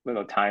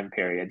little time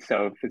period.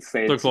 So if it's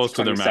say So it's close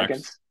to their 20 max.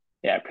 seconds,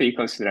 yeah, pretty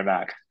close to their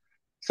max.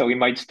 So we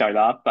might start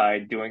off by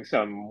doing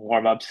some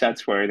warm-up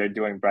sets where they're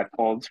doing breath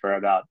holds for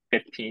about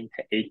 15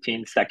 to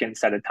 18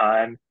 seconds at a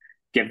time.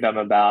 Give them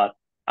about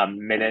a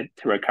minute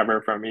to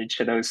recover from each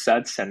of those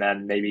sets, and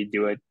then maybe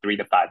do it 3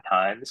 to 5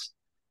 times.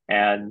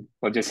 And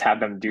we'll just have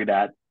them do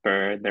that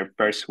for their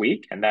first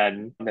week. And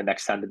then the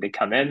next time that they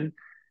come in,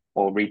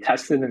 we'll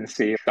retest it and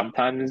see.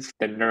 Sometimes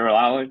the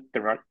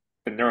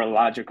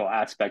neurological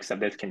aspects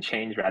of this can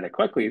change rather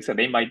quickly. So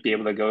they might be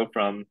able to go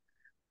from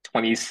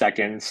 20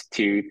 seconds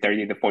to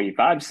 30 to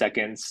 45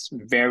 seconds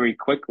very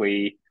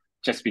quickly,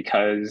 just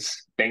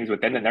because things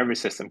within the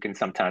nervous system can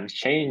sometimes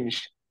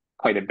change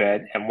quite a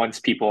bit. And once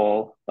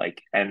people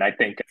like, and I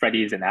think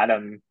Freddie's and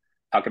Adam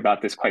talk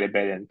about this quite a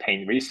bit in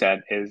Pain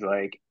Reset, is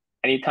like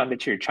anytime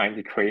that you're trying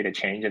to create a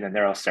change in the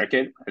neural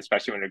circuit,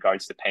 especially in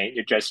regards to pain,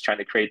 you're just trying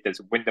to create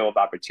this window of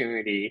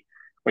opportunity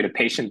where the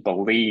patient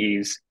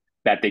believes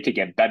that they could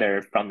get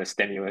better from the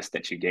stimulus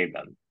that you gave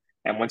them.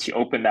 And once you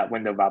open that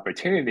window of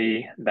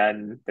opportunity,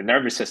 then the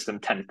nervous system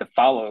tends to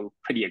follow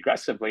pretty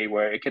aggressively,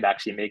 where it could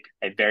actually make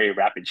a very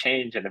rapid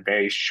change in a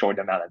very short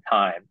amount of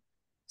time.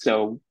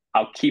 So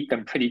I'll keep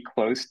them pretty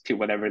close to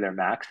whatever their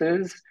max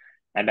is.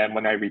 And then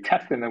when I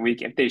retest in a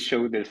week, if they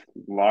show this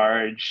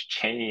large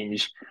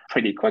change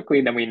pretty quickly,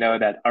 then we know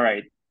that, all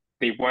right,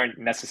 they weren't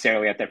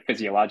necessarily at their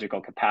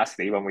physiological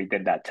capacity when we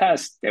did that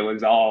test. It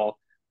was all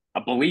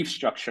a belief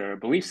structure, a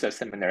belief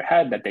system in their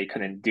head that they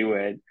couldn't do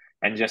it.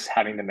 And just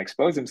having them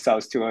expose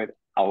themselves to it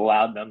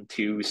allowed them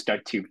to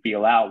start to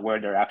feel out where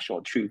their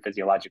actual true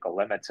physiological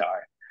limits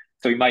are.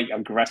 So we might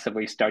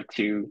aggressively start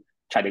to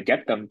try to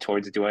get them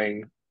towards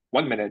doing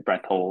 1 minute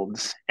breath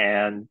holds,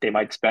 and they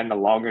might spend a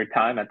longer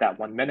time at that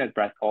 1 minute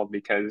breath hold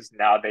because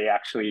now they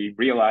actually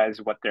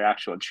realize what their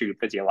actual true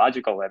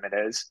physiological limit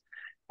is.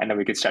 And then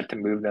we could start to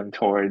move them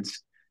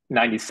towards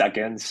 90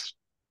 seconds.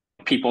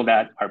 People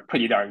that are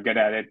pretty darn good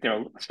at it,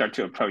 they'll start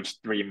to approach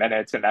 3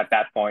 minutes. And at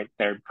that point,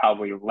 they're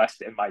probably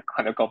less in my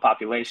clinical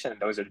population.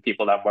 Those are the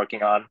people that I'm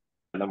working on,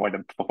 the more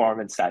the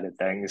performance side of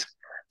things.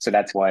 So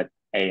that's what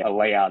a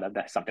layout of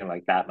that, something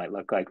like that might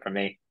look like for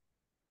me.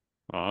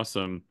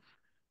 Awesome.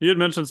 You had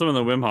mentioned some of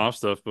the Wim Hof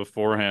stuff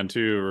beforehand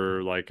too,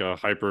 or like a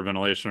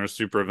hyperventilation or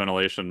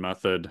supraventilation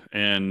method.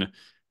 And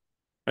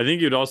I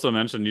think you'd also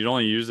mentioned you'd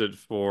only use it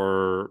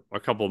for a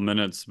couple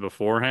minutes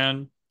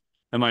beforehand.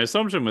 And my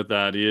assumption with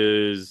that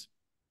is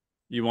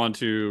you want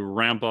to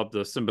ramp up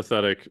the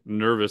sympathetic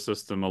nervous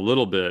system a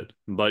little bit,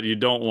 but you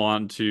don't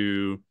want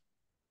to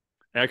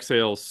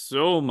exhale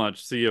so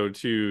much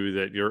CO2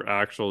 that you're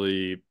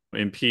actually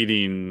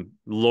impeding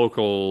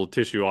local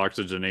tissue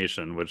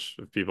oxygenation, which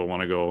if people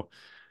want to go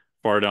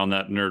far down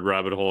that nerd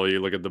rabbit hole, you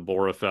look at the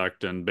Bohr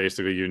effect, and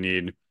basically you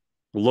need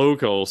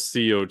local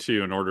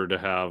CO2 in order to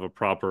have a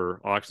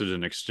proper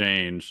oxygen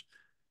exchange.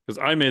 Because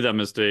I made that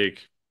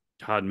mistake,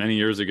 God, many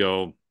years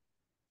ago,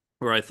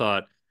 where I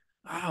thought,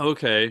 oh,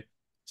 okay,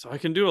 so I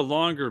can do a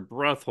longer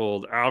breath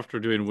hold after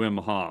doing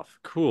Wim Hof.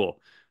 Cool.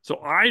 So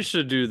I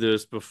should do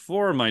this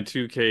before my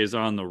 2K is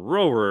on the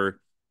rower,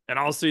 and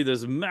I'll see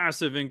this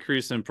massive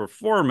increase in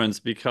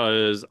performance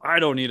because I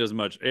don't need as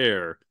much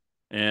air.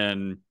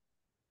 And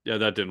yeah,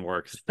 that didn't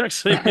work. It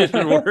actually made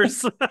it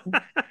worse.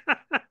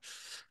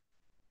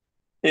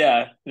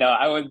 Yeah, no,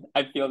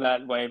 I feel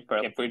that way.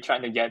 For if we're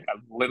trying to get a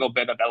little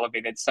bit of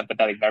elevated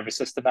sympathetic nervous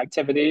system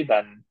activity,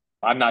 then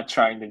I'm not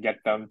trying to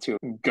get them to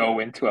go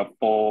into a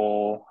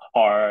full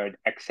hard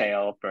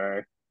exhale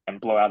for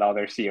and blow out all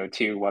their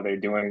CO2 while they're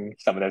doing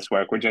some of this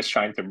work. We're just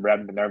trying to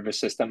rev the nervous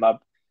system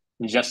up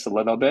just a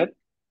little bit,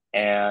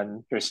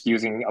 and just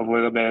using a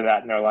little bit of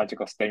that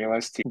neurological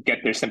stimulus to get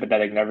their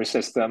sympathetic nervous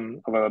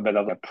system a little bit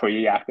of a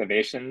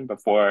pre-activation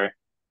before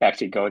they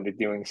actually go into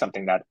doing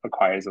something that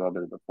requires a little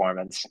bit of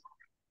performance.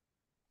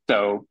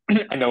 So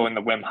I know in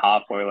the Wim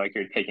Hof, where like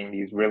you're taking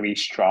these really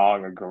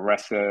strong,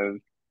 aggressive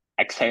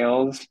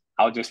exhales,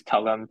 I'll just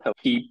tell them to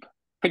keep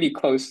pretty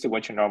close to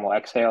what your normal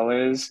exhale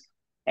is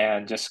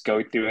and just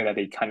go through it at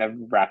a kind of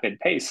rapid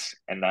pace.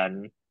 And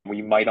then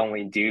we might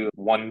only do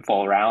one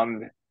full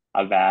round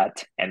of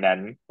that. And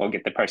then we'll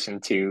get the person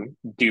to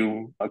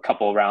do a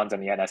couple rounds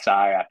on the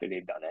NSI after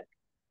they've done it.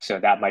 So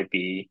that might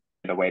be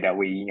the way that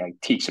we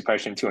teach the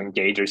person to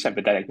engage their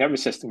sympathetic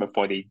nervous system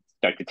before they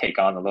start to take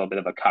on a little bit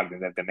of a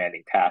cognitive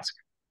demanding task.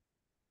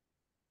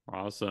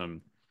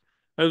 Awesome.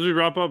 As we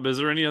wrap up, is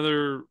there any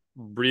other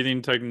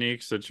breathing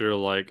techniques that you're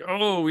like,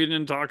 oh, we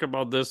didn't talk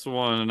about this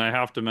one, and I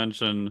have to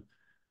mention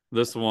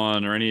this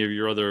one, or any of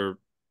your other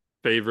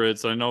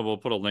favorites? I know we'll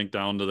put a link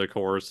down to the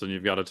course, and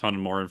you've got a ton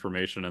more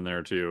information in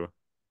there too.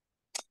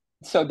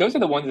 So those are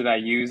the ones that I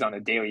use on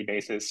a daily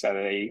basis at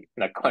a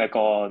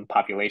clinical and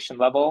population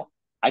level.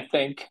 I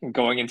think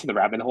going into the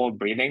rabbit hole of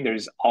breathing,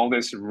 there's all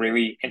this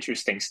really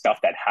interesting stuff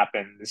that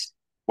happens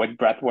with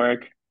breath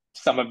work.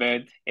 Some of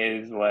it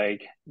is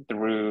like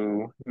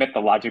through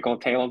mythological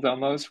tales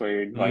almost,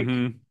 where like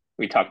Mm-hmm.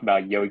 we talk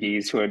about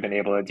yogis who have been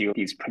able to do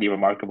these pretty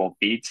remarkable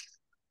feats.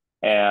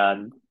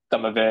 And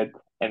Some of it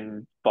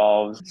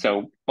involves,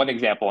 so one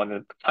example, and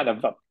a kind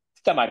of a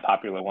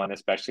semi-popular one,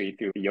 especially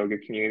through the yoga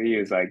community,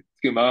 is like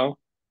sumo,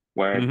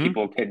 where Mm-hmm.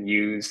 people can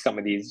use some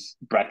of these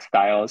breath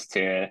styles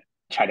to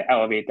try to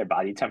elevate their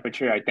body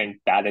temperature. I think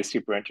that is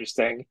super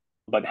interesting.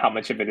 But how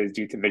much of it is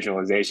due to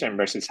visualization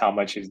versus how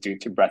much is due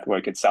to breath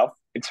work itself,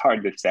 it's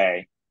hard to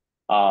say.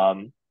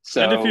 And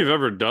if you've So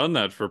ever done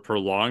that for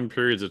prolonged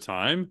periods of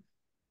time,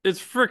 it's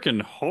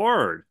freaking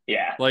hard.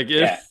 yeah, Like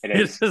it, yeah, it it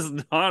is. is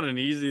not an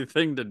easy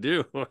thing to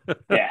do.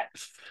 Yeah,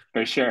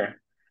 for sure.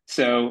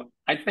 So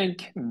I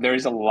think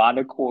there's a lot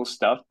of cool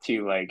stuff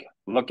to like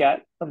look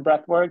at from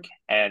breath work,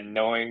 and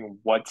knowing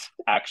what's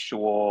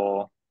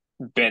actual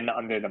been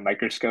under the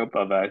microscope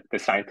of the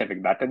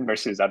scientific method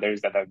versus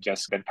others that have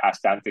just been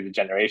passed down through the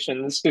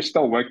generations. There's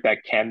still work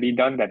that can be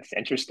done that's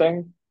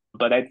interesting.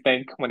 But I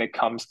think when it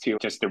comes to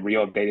just the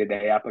real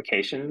day-to-day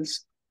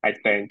applications, I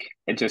think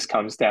it just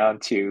comes down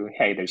to,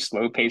 hey, there's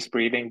slow pace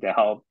breathing to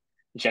help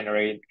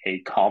generate a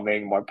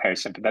calming, more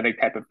parasympathetic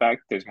type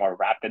effect. There's more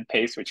rapid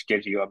pace, which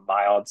gives you a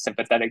mild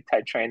sympathetic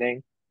type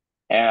training.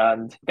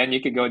 And then you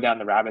could go down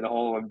the rabbit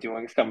hole of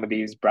doing some of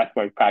these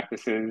breathwork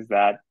practices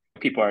that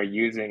people are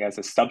using as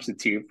a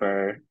substitute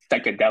for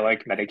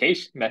psychedelic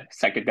medication,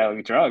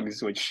 psychedelic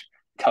drugs, which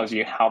tells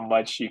you how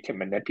much you can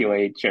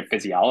manipulate your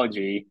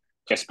physiology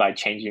just by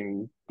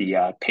changing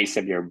the pace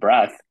of your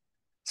breath.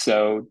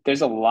 So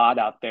there's a lot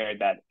out there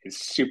that is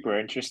super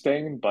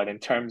interesting, but in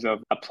terms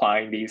of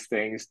applying these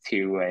things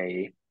to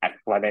a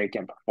athletic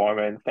and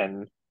performance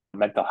and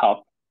mental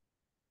health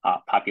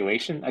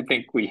population, I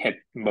think we hit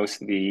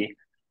most of the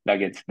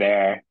nuggets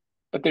there.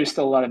 But there's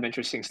still a lot of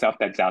interesting stuff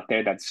that's out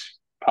there that's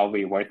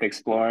probably worth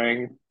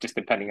exploring, just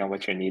depending on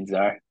what your needs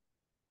are.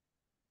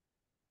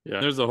 Yeah,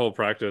 there's a whole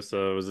practice.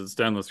 Was it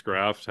Stanley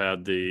Graft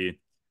had the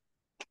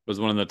was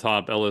one of the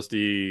top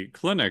LSD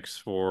clinics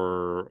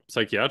for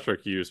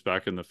psychiatric use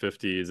back in the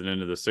 50s and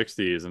into the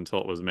 60s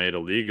until it was made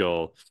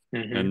illegal.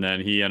 Mm-hmm. And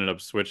then he ended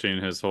up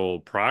switching his whole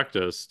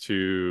practice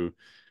to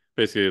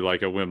basically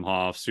like a Wim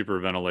Hof super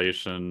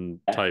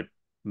ventilation Yeah. type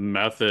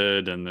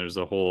method. And there's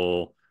a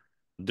whole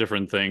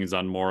different things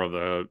on more of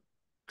a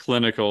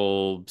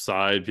clinical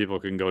side. People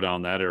can go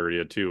down that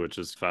area too, which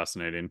is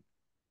fascinating.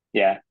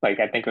 Yeah, like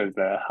I think it was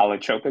the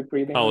holotropic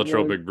breathing was the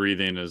Holotropic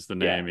breathing is the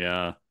yeah. name.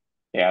 Yeah.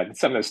 Yeah,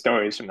 some of the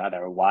stories from that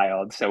are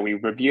wild. So we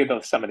reviewed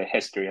some of the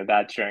history of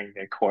that during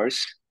the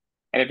course.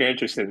 And if you're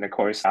interested in the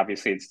course,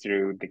 obviously it's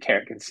through the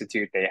Carrick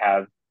Institute. They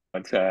have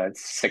it's a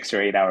 6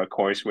 or 8 hour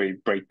course where you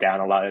break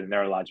down a lot of the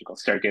neurological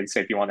circuits.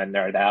 So if you want to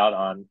nerd out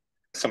on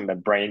some of the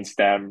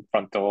brainstem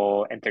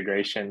frontal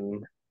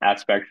integration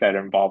aspects that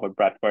are involved with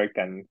breathwork,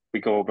 then we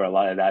go over a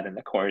lot of that in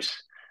the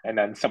course. And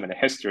then some of the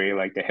history,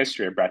 like the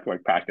history of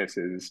breathwork practice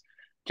is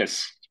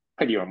just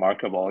pretty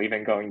remarkable,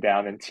 even going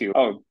down into,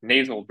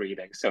 nasal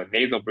breathing. So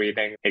nasal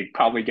breathing, it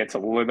probably gets a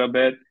little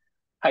bit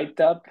hyped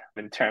up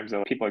in terms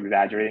of people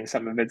exaggerating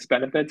some of its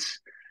benefits,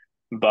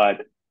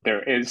 but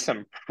there is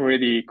some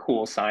pretty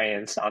cool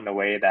science on the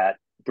way that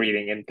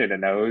breathing in through the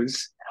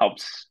nose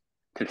helps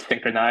to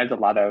synchronize a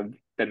lot of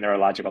the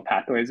neurological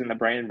pathways in the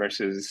brain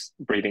versus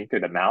breathing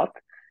through the mouth,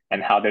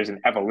 and how there's an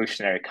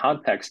evolutionary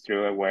context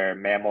through it where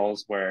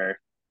mammals were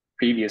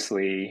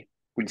previously,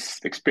 we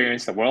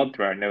experienced the world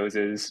through our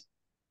noses,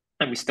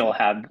 and we still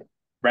have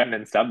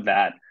remnants of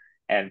that.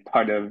 And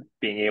part of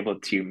being able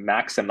to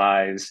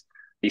maximize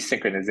the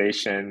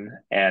synchronization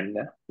and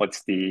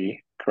what's the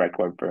correct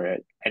word for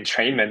it,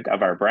 entrainment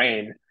of our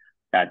brain,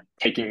 that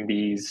taking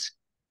these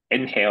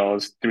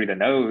inhales through the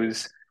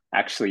nose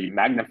actually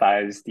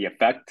magnifies the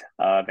effect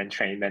of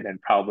entrainment and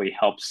probably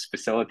helps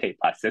facilitate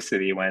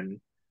plasticity when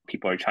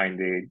people are trying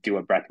to do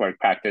a breathwork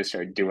practice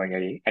or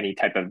doing any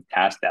type of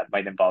task that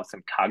might involve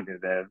some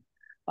cognitive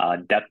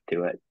depth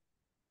to it.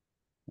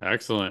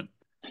 Excellent.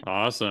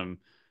 Awesome.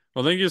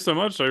 Well, thank you so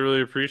much. I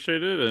really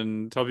appreciate it.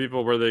 And tell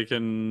people where they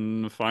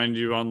can find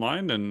you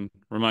online and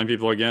remind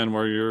people again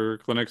where your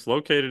clinic's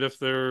located if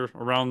they're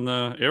around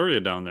the area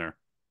down there.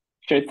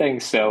 Sure thing.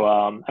 So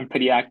I'm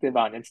pretty active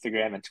on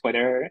Instagram and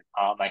Twitter.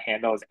 My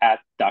handle is at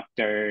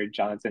Dr.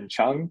 Jonathan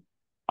Chung.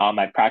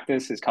 My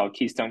practice is called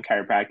Keystone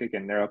Chiropractic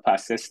and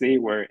Neuroplasticity.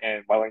 We're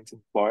in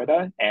Wellington,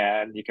 Florida,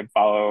 and you can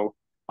follow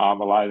a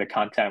lot of the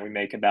content we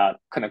make about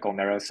clinical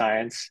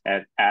neuroscience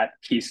at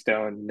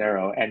Keystone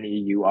Neuro,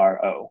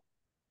 Neuro.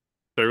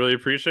 I really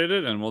appreciate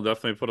it. And we'll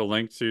definitely put a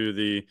link to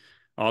the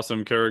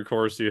awesome carrot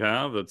course you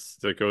have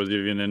that goes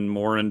even in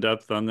more in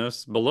depth on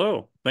this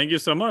below. Thank you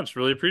so much.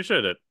 Really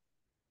appreciate it.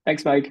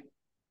 Thanks, Mike.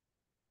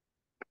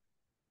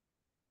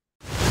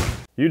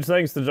 Huge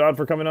thanks to John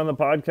for coming on the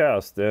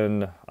podcast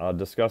and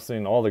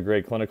discussing all the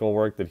great clinical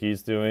work that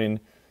he's doing.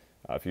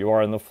 If you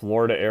are in the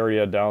Florida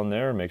area down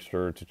there, make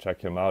sure to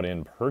check him out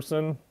in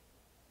person.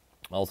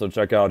 Also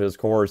check out his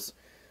course,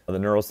 The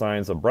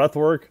Neuroscience of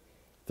Breathwork,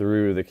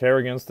 through the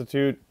Carrick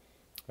Institute.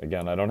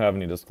 Again, I don't have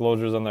any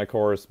disclosures on that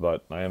course,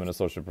 but I am an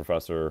associate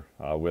professor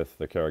with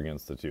the Carrick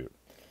Institute.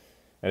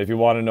 And if you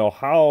want to know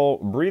how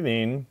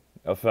breathing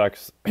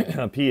affects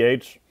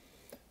pH,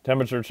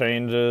 temperature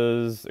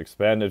changes,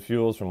 expanded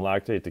fuels from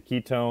lactate to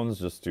ketones,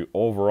 just to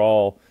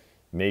overall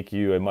make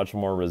you a much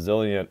more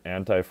resilient,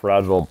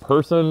 anti-fragile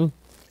person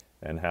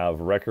and have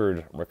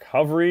record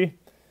recovery,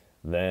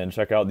 then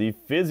check out the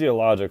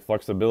Physiologic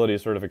Flexibility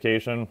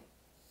Certification.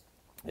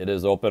 It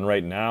is open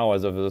right now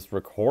as of this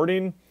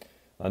recording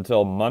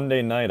until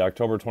Monday night,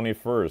 October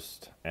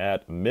 21st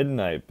at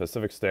midnight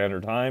Pacific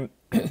Standard Time.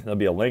 There'll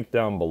be a link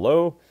down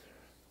below.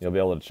 You'll be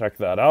able to check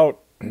that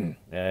out.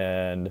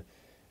 And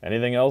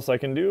anything else I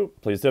can do,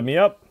 please hit me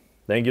up.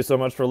 Thank you so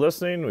much for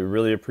listening. We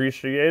really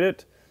appreciate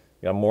it.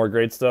 Got more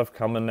great stuff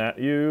coming at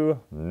you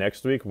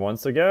next week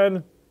once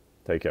again.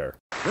 Take care.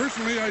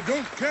 Personally, I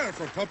don't care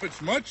for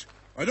puppets much.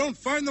 I don't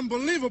find them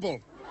believable.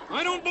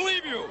 I don't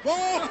believe you.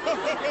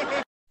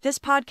 This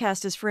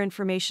podcast is for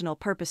informational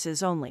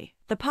purposes only.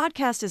 The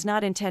podcast is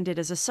not intended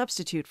as a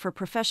substitute for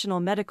professional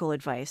medical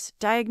advice,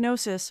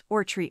 diagnosis,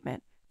 or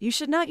treatment. You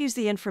should not use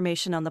the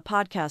information on the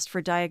podcast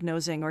for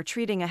diagnosing or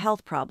treating a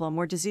health problem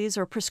or disease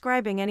or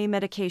prescribing any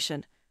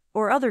medication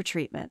or other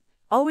treatment.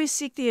 Always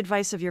seek the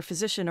advice of your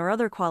physician or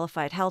other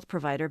qualified health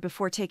provider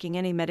before taking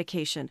any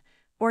medication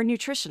or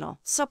nutritional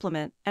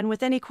supplement, and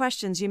with any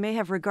questions you may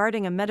have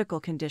regarding a medical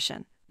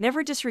condition.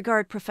 Never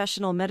disregard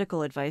professional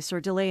medical advice or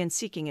delay in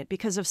seeking it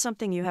because of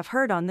something you have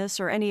heard on this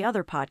or any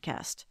other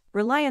podcast.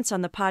 Reliance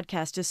on the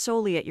podcast is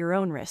solely at your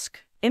own risk.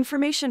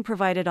 Information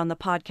provided on the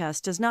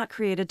podcast does not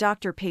create a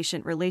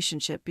doctor-patient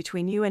relationship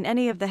between you and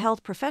any of the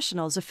health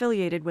professionals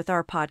affiliated with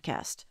our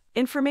podcast.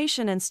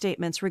 Information and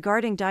statements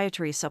regarding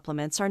dietary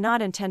supplements are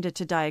not intended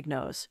to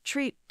diagnose,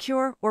 treat,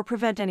 cure, or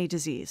prevent any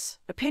disease.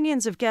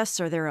 Opinions of guests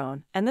are their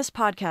own, and this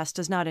podcast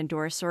does not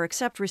endorse or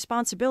accept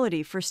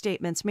responsibility for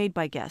statements made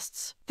by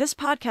guests. This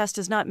podcast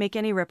does not make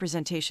any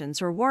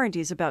representations or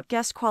warranties about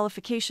guest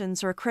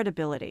qualifications or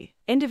credibility.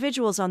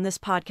 Individuals on this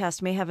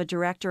podcast may have a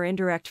direct or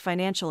indirect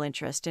financial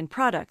interest in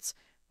products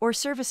or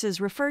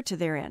services referred to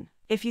therein.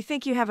 If you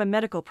think you have a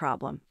medical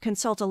problem,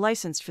 consult a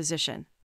licensed physician.